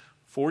land,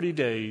 40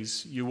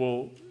 days, you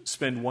will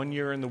spend 1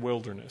 year in the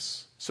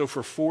wilderness. So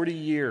for 40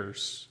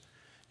 years,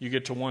 you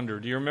get to wonder.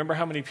 Do you remember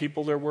how many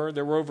people there were?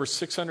 There were over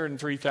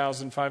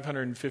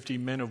 603,550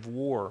 men of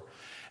war.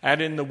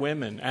 Add in the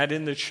women, add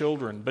in the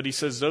children. But He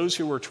says those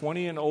who were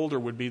 20 and older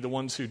would be the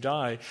ones who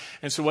die.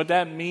 And so what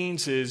that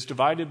means is,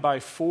 divided by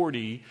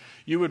 40,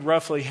 you would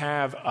roughly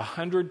have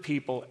 100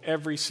 people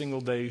every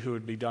single day who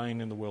would be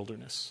dying in the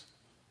wilderness.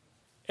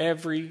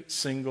 Every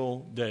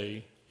single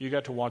day, you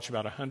got to watch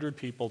about 100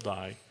 people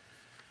die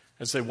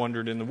as they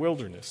wandered in the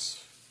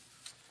wilderness.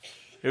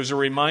 It was a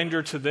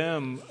reminder to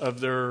them of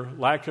their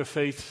lack of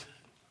faith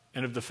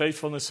and of the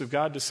faithfulness of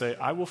God to say,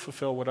 I will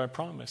fulfill what I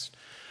promised.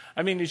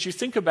 I mean, as you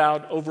think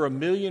about over 1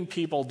 million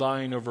people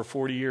dying over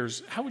 40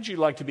 years, how would you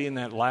like to be in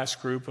that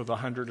last group of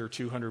 100 or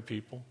 200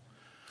 people?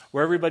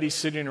 Where everybody's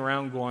sitting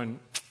around going,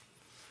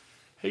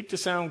 hate to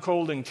sound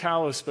cold and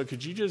callous, but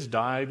could you just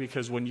die?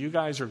 Because when you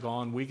guys are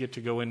gone, we get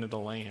to go into the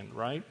land,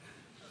 right?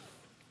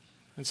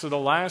 And so the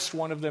last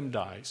one of them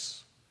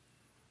dies.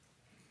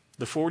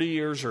 The 40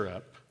 years are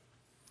up.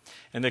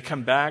 And they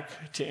come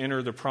back to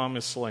enter the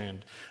promised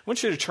land. I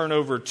want you to turn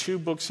over 2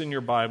 books in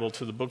your Bible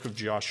to the book of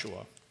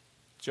Joshua.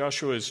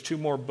 Joshua is 2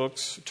 more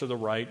books to the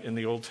right in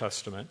the Old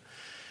Testament.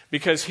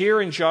 Because here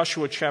in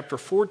Joshua chapter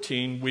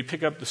 14, we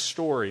pick up the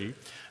story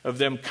of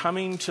them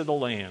coming to the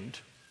land.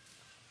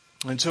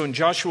 And so in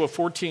Joshua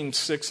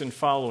 14:6 and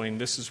following,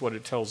 this is what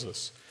it tells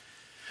us.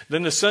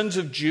 Then the sons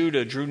of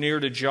Judah drew near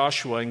to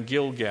Joshua in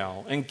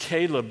Gilgal, and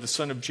Caleb, the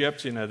son of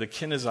Jephunneh, the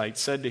Kenizzite,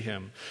 said to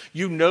him,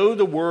 "You know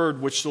the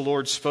word which the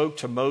Lord spoke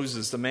to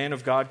Moses, the man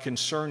of God,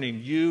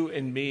 concerning you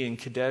and me in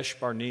Kadesh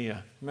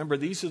Barnea." Remember,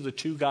 these are the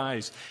two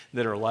guys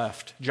that are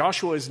left.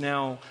 Joshua is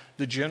now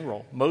the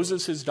general.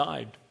 Moses has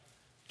died.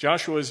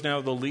 Joshua is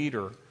now the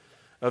leader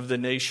of the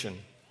nation.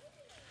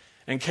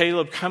 And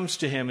Caleb comes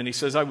to him and he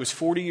says, "I was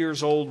 40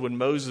 years old when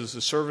Moses,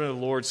 the servant of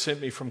the Lord, sent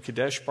me from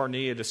Kadesh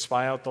Barnea to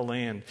spy out the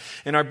land.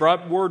 And I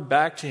brought word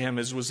back to him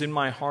as was in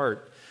my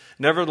heart.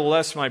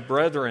 Nevertheless, my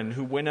brethren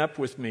who went up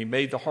with me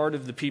made the heart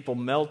of the people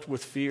melt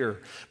with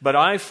fear. But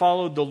I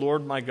followed the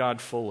Lord my God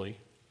fully."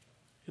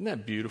 Isn't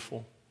that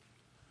beautiful?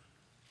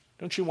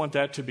 Don't you want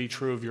that to be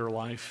true of your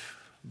life?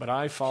 But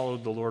I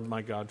followed the Lord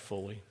my God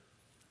fully.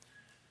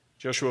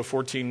 Joshua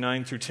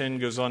 14:9 through 10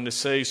 goes on to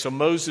say, "So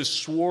Moses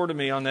swore to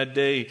me on that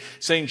day,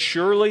 saying,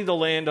 'Surely the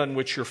land on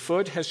which your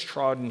foot has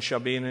trodden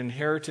shall be an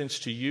inheritance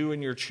to you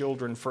and your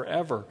children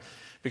forever,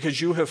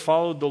 because you have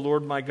followed the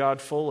Lord my God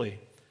fully.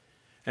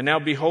 And now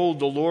behold,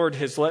 the Lord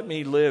has let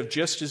me live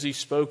just as he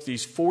spoke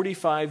these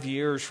 45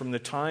 years from the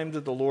time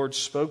that the Lord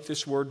spoke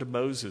this word to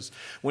Moses,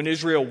 when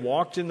Israel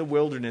walked in the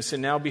wilderness.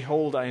 And now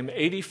behold, I am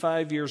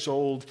 85 years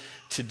old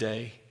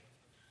today.'"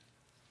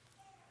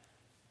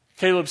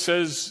 Caleb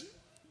says,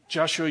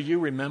 "Joshua, you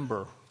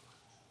remember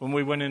when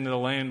we went into the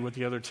land with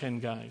the other 10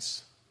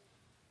 guys.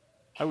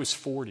 I was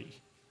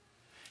 40.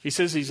 He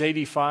says he's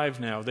 85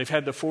 now. They've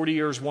had the 40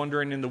 years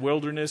wandering in the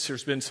wilderness.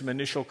 There's been some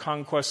initial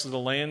conquest of the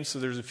land, so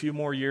there's a few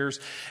more years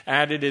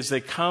added as they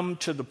come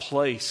to the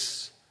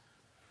place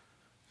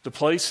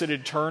that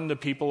had turned the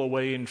people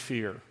away in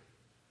fear.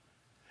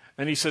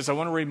 And he says, I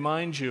want to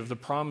remind you of the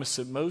promise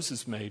that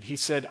Moses made. He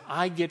said,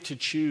 I get to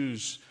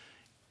choose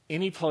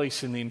any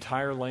place in the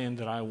entire land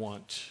that I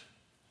want.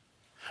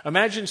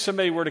 Imagine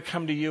somebody were to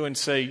come to you and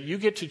say, you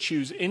get to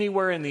choose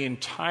anywhere in the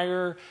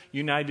entire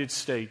United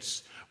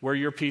States where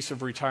your piece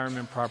of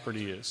retirement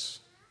property is.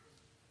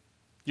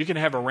 You can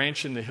have a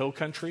ranch in the hill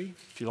country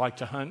if you like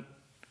to hunt.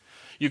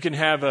 You can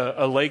have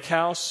a lake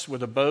house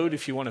with a boat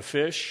if you want to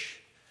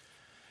fish.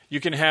 You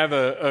can have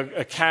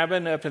a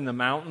cabin up in the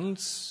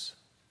mountains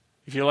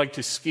if you like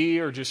to ski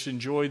or just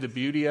enjoy the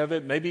beauty of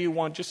it. Maybe you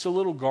want just a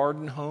little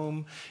garden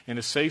home in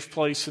a safe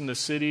place in the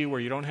city where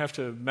you don't have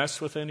to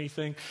mess with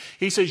anything.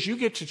 He says you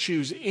get to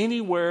choose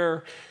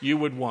anywhere you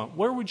would want.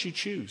 Where would you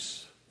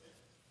choose?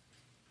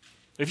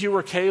 If you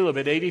were Caleb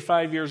at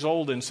 85 years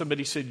old and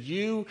somebody said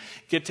you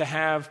get to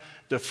have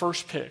the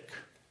first pick,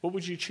 what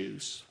would you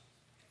choose?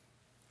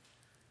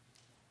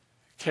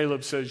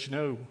 Caleb says,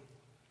 no,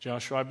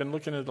 Joshua, I've been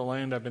looking at the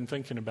land, I've been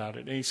thinking about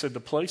it. And he said,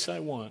 the place I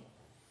want,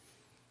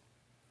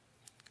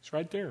 it's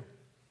right there.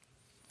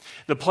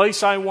 The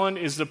place I want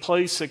is the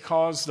place that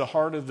caused the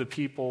heart of the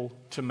people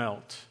to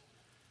melt.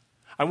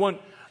 I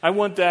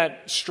want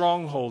that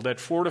stronghold, that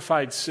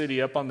fortified city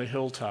up on the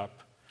hilltop.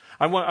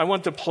 I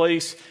want the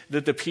place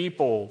that the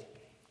people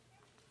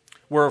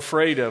were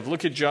afraid of.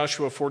 Look at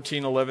Joshua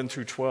 14:11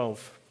 through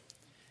 12.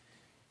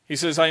 He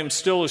says, I am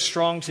still as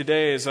strong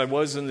today as I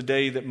was in the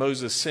day that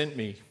Moses sent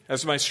me.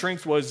 As my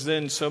strength was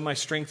then, so my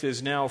strength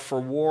is now for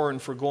war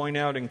and for going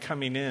out and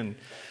coming in.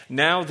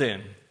 Now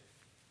then,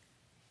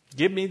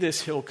 give me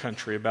this hill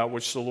country about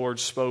which the Lord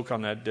spoke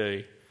on that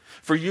day.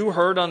 For you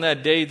heard on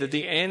that day that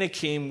the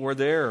Anakim were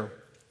there,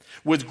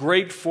 with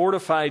great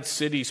fortified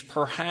cities.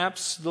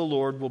 Perhaps the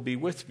Lord will be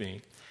with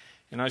me,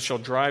 and I shall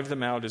drive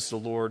them out as the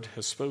Lord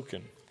has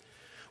spoken.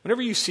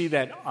 Whenever you see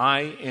that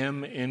I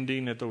am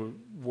ending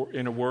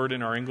in a word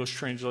in our English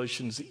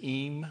translations,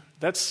 eam,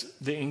 that's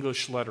the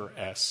English letter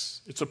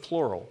S. It's a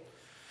plural.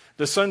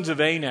 The sons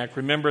of Anak,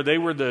 remember, they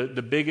were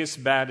the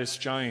biggest,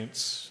 baddest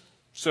giants.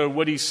 So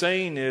what he's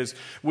saying is,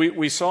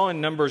 we saw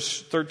in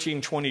Numbers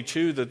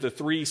 13:22 that the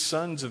 3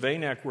 sons of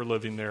Anak were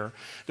living there.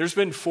 There's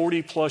been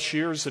 40 plus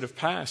years that have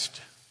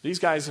passed. These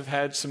guys have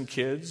had some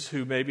kids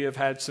who maybe have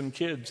had some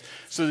kids.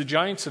 So the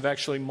giants have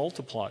actually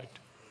multiplied.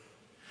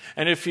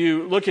 And if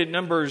you look at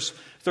Numbers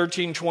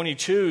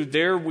 13:22,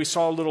 there we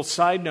saw a little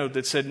side note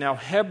that said, now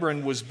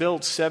Hebron was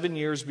built 7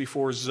 years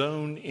before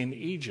Zon in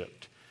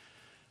Egypt.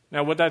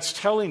 Now, what that's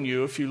telling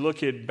you, if you look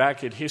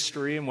back at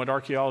history and what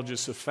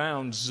archaeologists have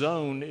found,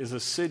 Zon is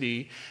a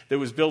city that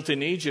was built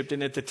in Egypt,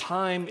 and at the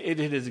time it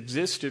had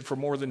existed for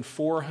more than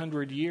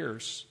 400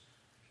 years.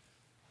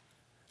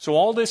 So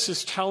all this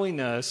is telling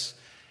us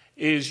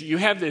is you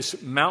have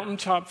this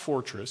mountaintop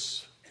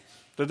fortress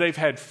that they've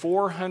had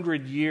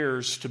 400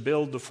 years to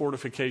build the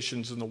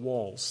fortifications and the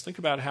walls. Think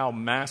about how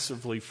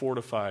massively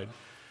fortified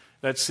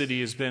that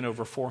city has been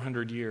over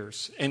 400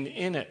 years. And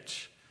in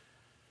it,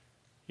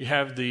 you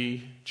have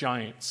the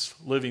giants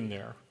living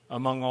there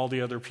among all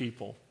the other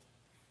people.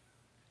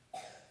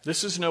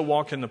 This is no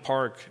walk in the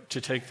park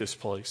to take this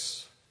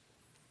place.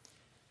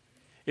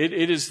 It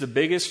is the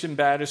biggest and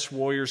baddest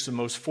warriors, the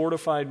most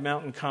fortified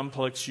mountain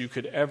complex you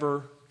could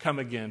ever come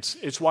against.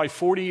 It's why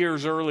 40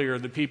 years earlier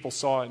the people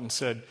saw it and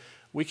said,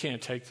 we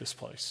can't take this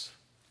place.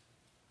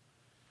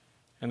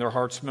 And their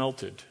hearts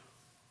melted.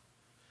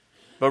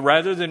 But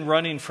rather than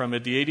running from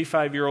it, the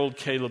 85-year-old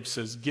Caleb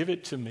says, give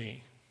it to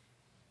me.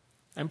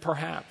 And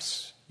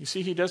perhaps, you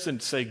see, he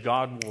doesn't say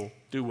God will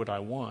do what I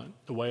want,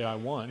 the way I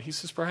want. He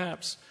says,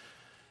 perhaps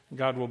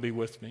God will be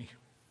with me.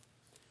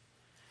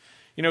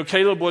 You know,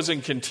 Caleb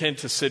wasn't content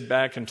to sit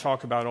back and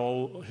talk about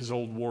all his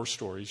old war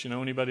stories. You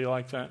know anybody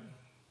like that?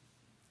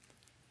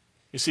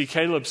 You see,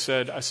 Caleb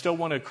said, I still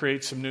want to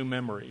create some new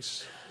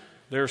memories.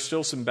 There are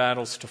still some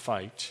battles to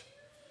fight.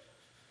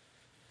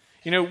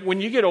 You know,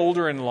 when you get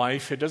older in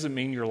life, it doesn't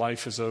mean your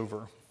life is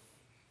over.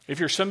 If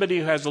you're somebody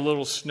who has a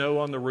little snow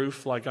on the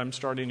roof like I'm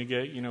starting to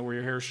get, you know, where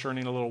your hair's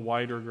turning a little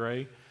white or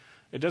gray,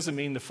 it doesn't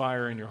mean the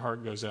fire in your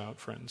heart goes out,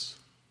 friends.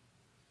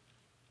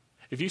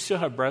 If you still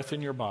have breath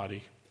in your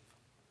body,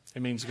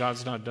 it means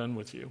God's not done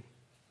with you.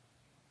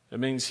 It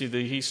means that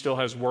He still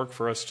has work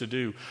for us to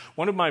do.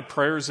 One of my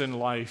prayers in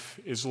life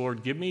is,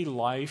 Lord, give me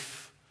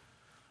life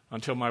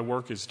until my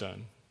work is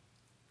done,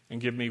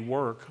 and give me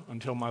work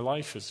until my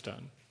life is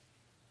done.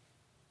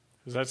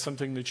 Is that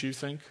something that you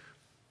think?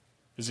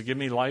 Is it give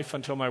me life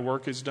until my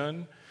work is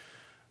done?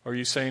 Or are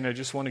you saying, I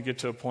just want to get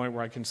to a point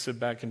where I can sit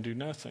back and do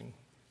nothing?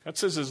 God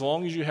says, as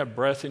long as you have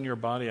breath in your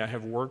body, I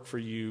have work for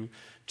you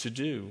to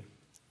do.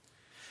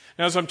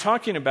 Now, as I'm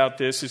talking about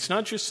this, it's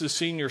not just the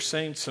senior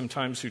saints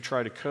sometimes who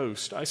try to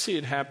coast. I see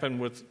it happen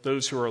with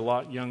those who are a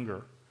lot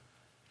younger.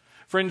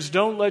 Friends,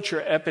 don't let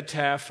your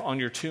epitaph on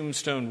your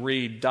tombstone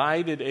read,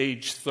 died at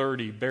age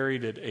 30,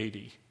 buried at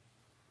 80.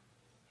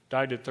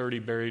 Died at 30,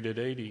 buried at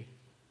 80.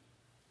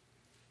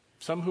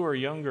 Some who are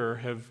younger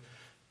have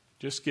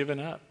just given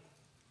up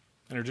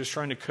and are just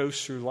trying to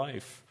coast through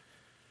life.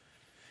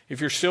 If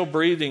you're still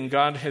breathing,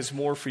 God has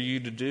more for you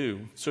to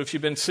do. So if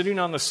you've been sitting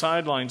on the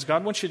sidelines,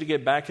 God wants you to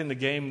get back in the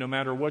game no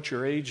matter what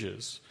your age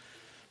is.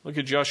 Look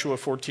at Joshua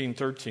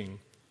 14:13.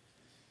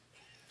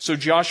 So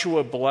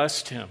Joshua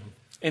blessed him,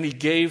 and he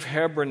gave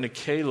Hebron to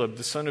Caleb,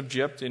 the son of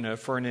Jephunneh,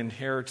 for an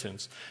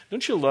inheritance.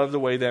 Don't you love the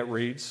way that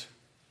reads?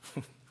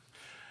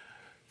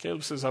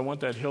 Caleb says, I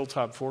want that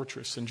hilltop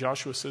fortress. And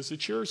Joshua says,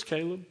 it's yours,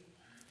 Caleb.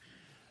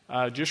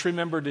 Just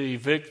remember to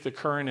evict the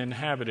current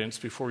inhabitants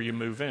before you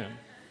move in.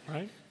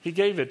 Right? He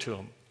gave it to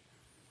him.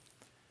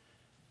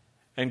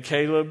 And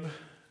Caleb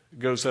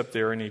goes up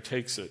there and he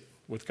takes it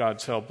with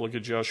God's help. Look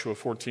at Joshua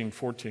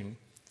 14:14.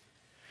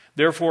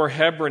 Therefore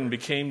Hebron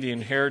became the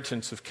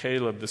inheritance of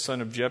Caleb, the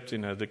son of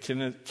Jephunneh, the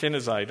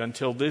Kenizzite,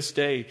 until this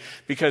day,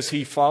 because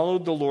he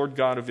followed the Lord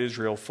God of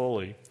Israel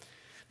fully.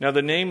 Now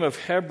the name of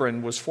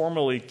Hebron was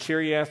formerly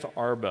Kiriath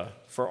Arba,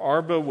 for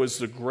Arba was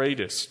the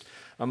greatest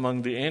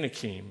among the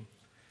Anakim.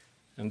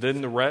 And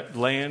then the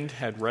land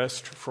had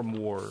rest from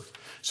war.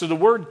 So the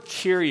word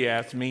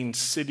Kiriath means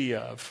city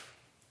of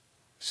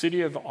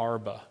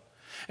Arba.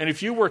 And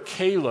if you were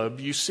Caleb,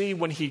 you see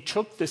when he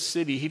took the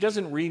city, he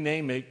doesn't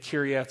rename it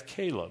Kiriath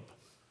Caleb.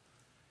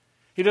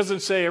 He doesn't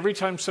say every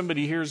time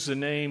somebody hears the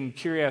name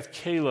Kiriath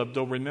Caleb,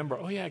 they'll remember,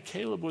 oh yeah,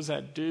 Caleb was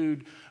that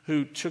dude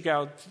who took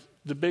out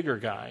the bigger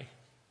guy.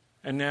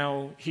 And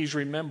now he's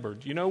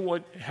remembered. You know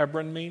what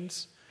Hebron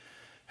means?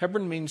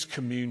 Hebron means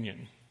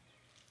communion.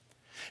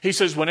 He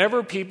says,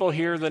 whenever people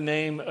hear the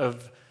name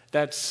of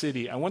that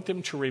city, I want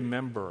them to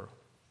remember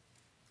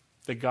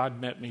that God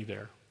met me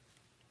there,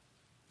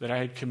 that I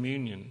had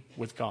communion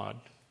with God.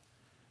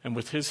 And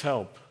with His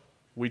help,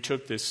 we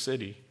took this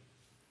city.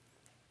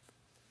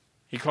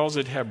 He calls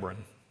it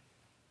Hebron,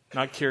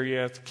 not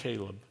Kiriath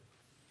Caleb.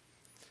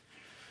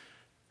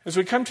 As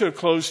we come to a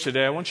close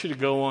today, I want you to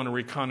go on a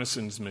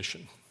reconnaissance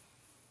mission.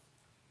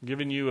 I'm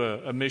giving you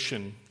a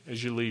mission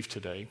as you leave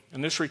today.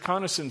 And this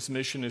reconnaissance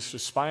mission is to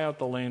spy out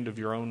the land of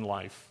your own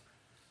life.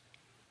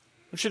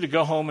 I want you to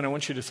go home and I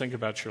want you to think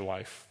about your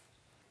life.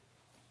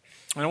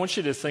 And I want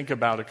you to think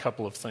about a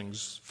couple of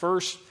things.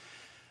 First,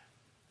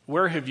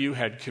 where have you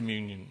had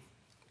communion?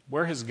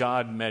 Where has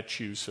God met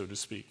you, so to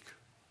speak?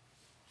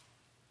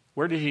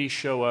 Where did He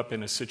show up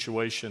in a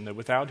situation that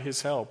without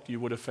His help you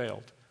would have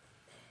failed?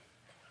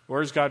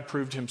 Where has God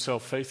proved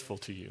Himself faithful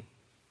to you?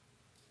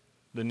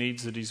 The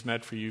needs that He's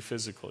met for you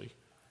physically,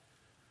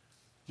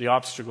 the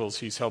obstacles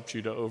He's helped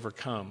you to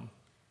overcome,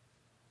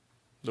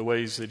 the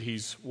ways that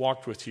He's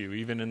walked with you,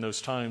 even in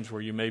those times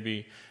where you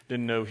maybe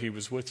didn't know He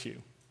was with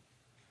you.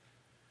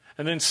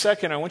 And then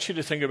second, I want you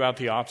to think about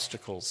the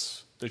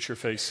obstacles that you're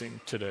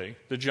facing today,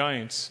 the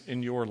giants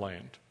in your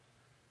land,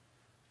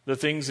 the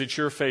things that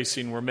you're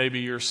facing where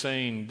maybe you're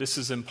saying, this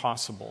is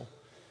impossible,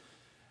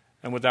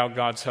 and without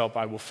God's help,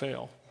 I will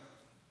fail.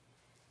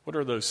 What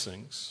are those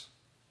things?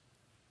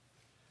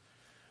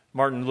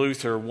 Martin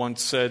Luther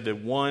once said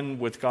that one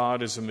with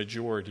God is a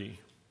majority.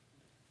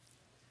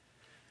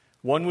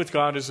 One with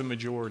God is a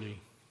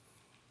majority.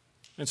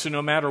 And so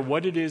no matter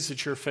what it is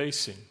that you're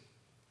facing,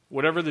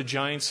 whatever the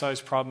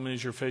giant-sized problem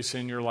is you're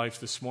facing in your life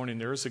this morning,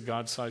 there is a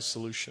God-sized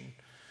solution.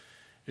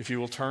 If you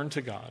will turn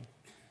to God,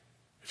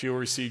 if you will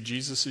receive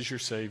Jesus as your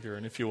Savior,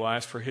 and if you will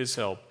ask for His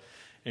help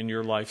in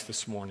your life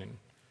this morning.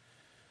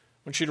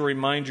 want you to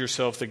remind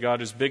yourself that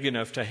God is big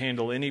enough to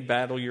handle any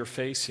battle you're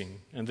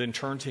facing, and then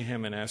turn to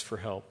Him and ask for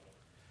help.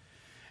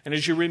 And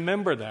as you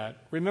remember that,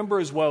 remember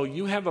as well,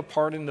 you have a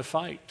part in the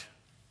fight.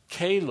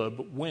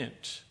 Caleb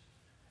went,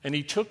 and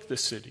he took the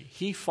city.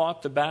 He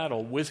fought the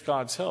battle with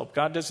God's help.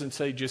 God doesn't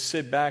say, just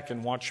sit back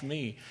and watch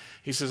me.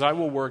 He says, I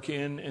will work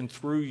in and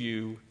through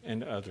you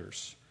and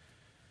others.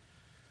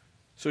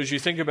 So as you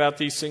think about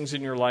these things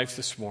in your life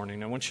this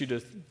morning, I want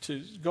you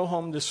to go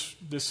home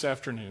this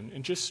afternoon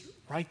and just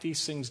write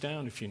these things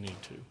down if you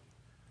need to.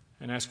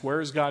 And ask, where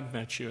has God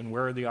met you, and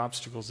where are the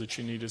obstacles that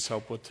you need His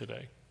help with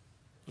today?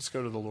 Let's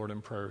go to the Lord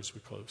in prayer as we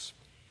close.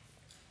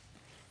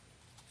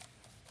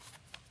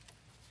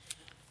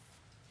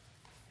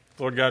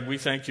 Lord God, we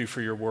thank you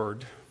for your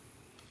word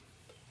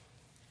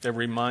that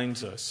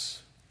reminds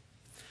us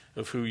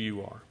of who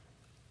you are.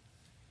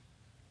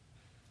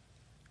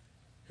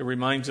 It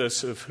reminds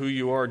us of who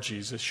you are,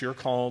 Jesus. You're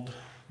called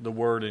the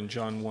Word in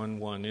John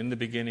 1:1. In the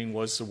beginning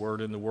was the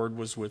Word, and the Word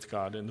was with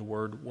God, and the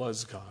Word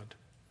was God.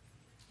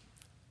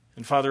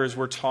 And Father, as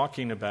we're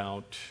talking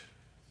about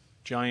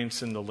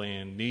giants in the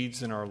land,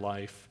 needs in our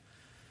life,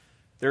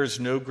 there is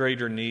no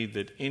greater need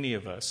that any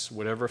of us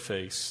would ever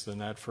face than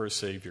that for a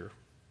Savior.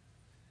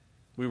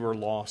 We were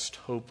lost,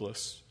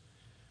 hopeless,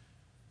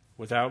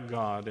 without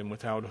God and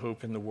without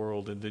hope in the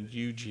world, and then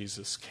you,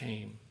 Jesus,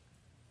 came.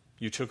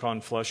 You took on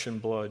flesh and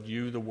blood.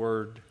 You, the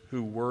Word,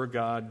 who were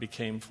God,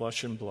 became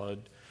flesh and blood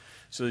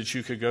so that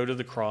you could go to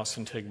the cross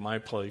and take my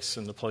place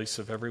and the place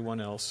of everyone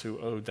else who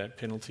owed that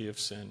penalty of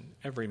sin,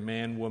 every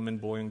man, woman,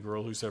 boy, and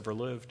girl who's ever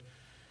lived.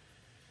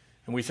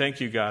 And we thank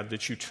you, God,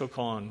 that you took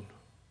on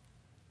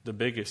the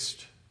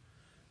biggest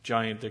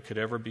giant that could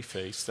ever be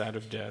faced, that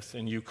of death,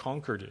 and you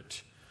conquered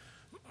it.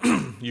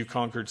 You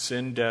conquered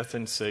sin, death,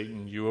 and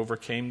Satan. You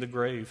overcame the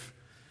grave.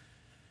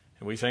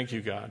 And we thank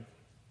you, God,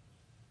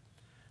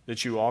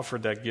 that you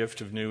offered that gift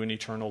of new and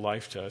eternal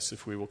life to us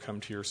if we will come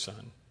to your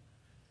Son.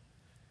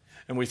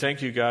 And we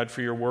thank you, God,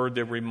 for your word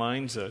that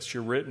reminds us,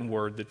 your written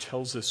word that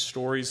tells us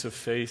stories of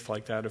faith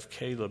like that of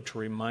Caleb, to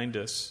remind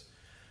us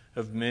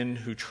of men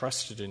who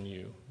trusted in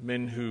you,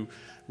 men who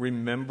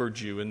remembered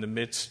you in the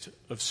midst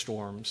of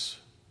storms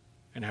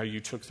and how you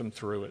took them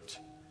through it.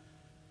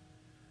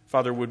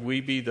 Father, would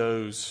we be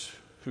those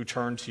who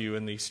turn to you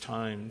in these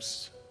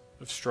times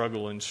of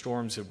struggle and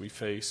storms that we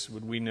face?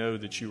 Would we know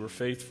that you are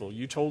faithful?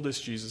 You told us,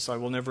 Jesus, I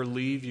will never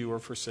leave you or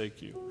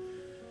forsake you.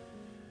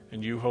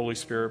 And you, Holy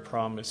Spirit,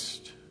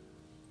 promised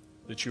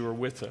that you are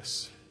with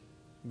us.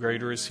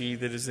 Greater is he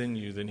that is in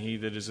you than he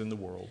that is in the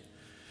world.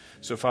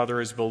 So, Father,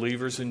 as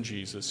believers in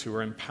Jesus who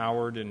are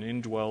empowered and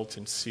indwelt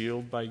and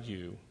sealed by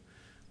you,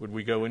 would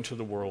we go into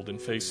the world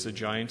and face the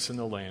giants in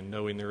the land,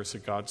 knowing there is a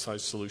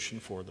God-sized solution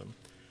for them.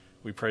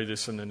 We pray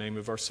this in the name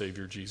of our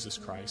Savior, Jesus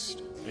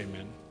Christ.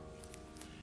 Amen.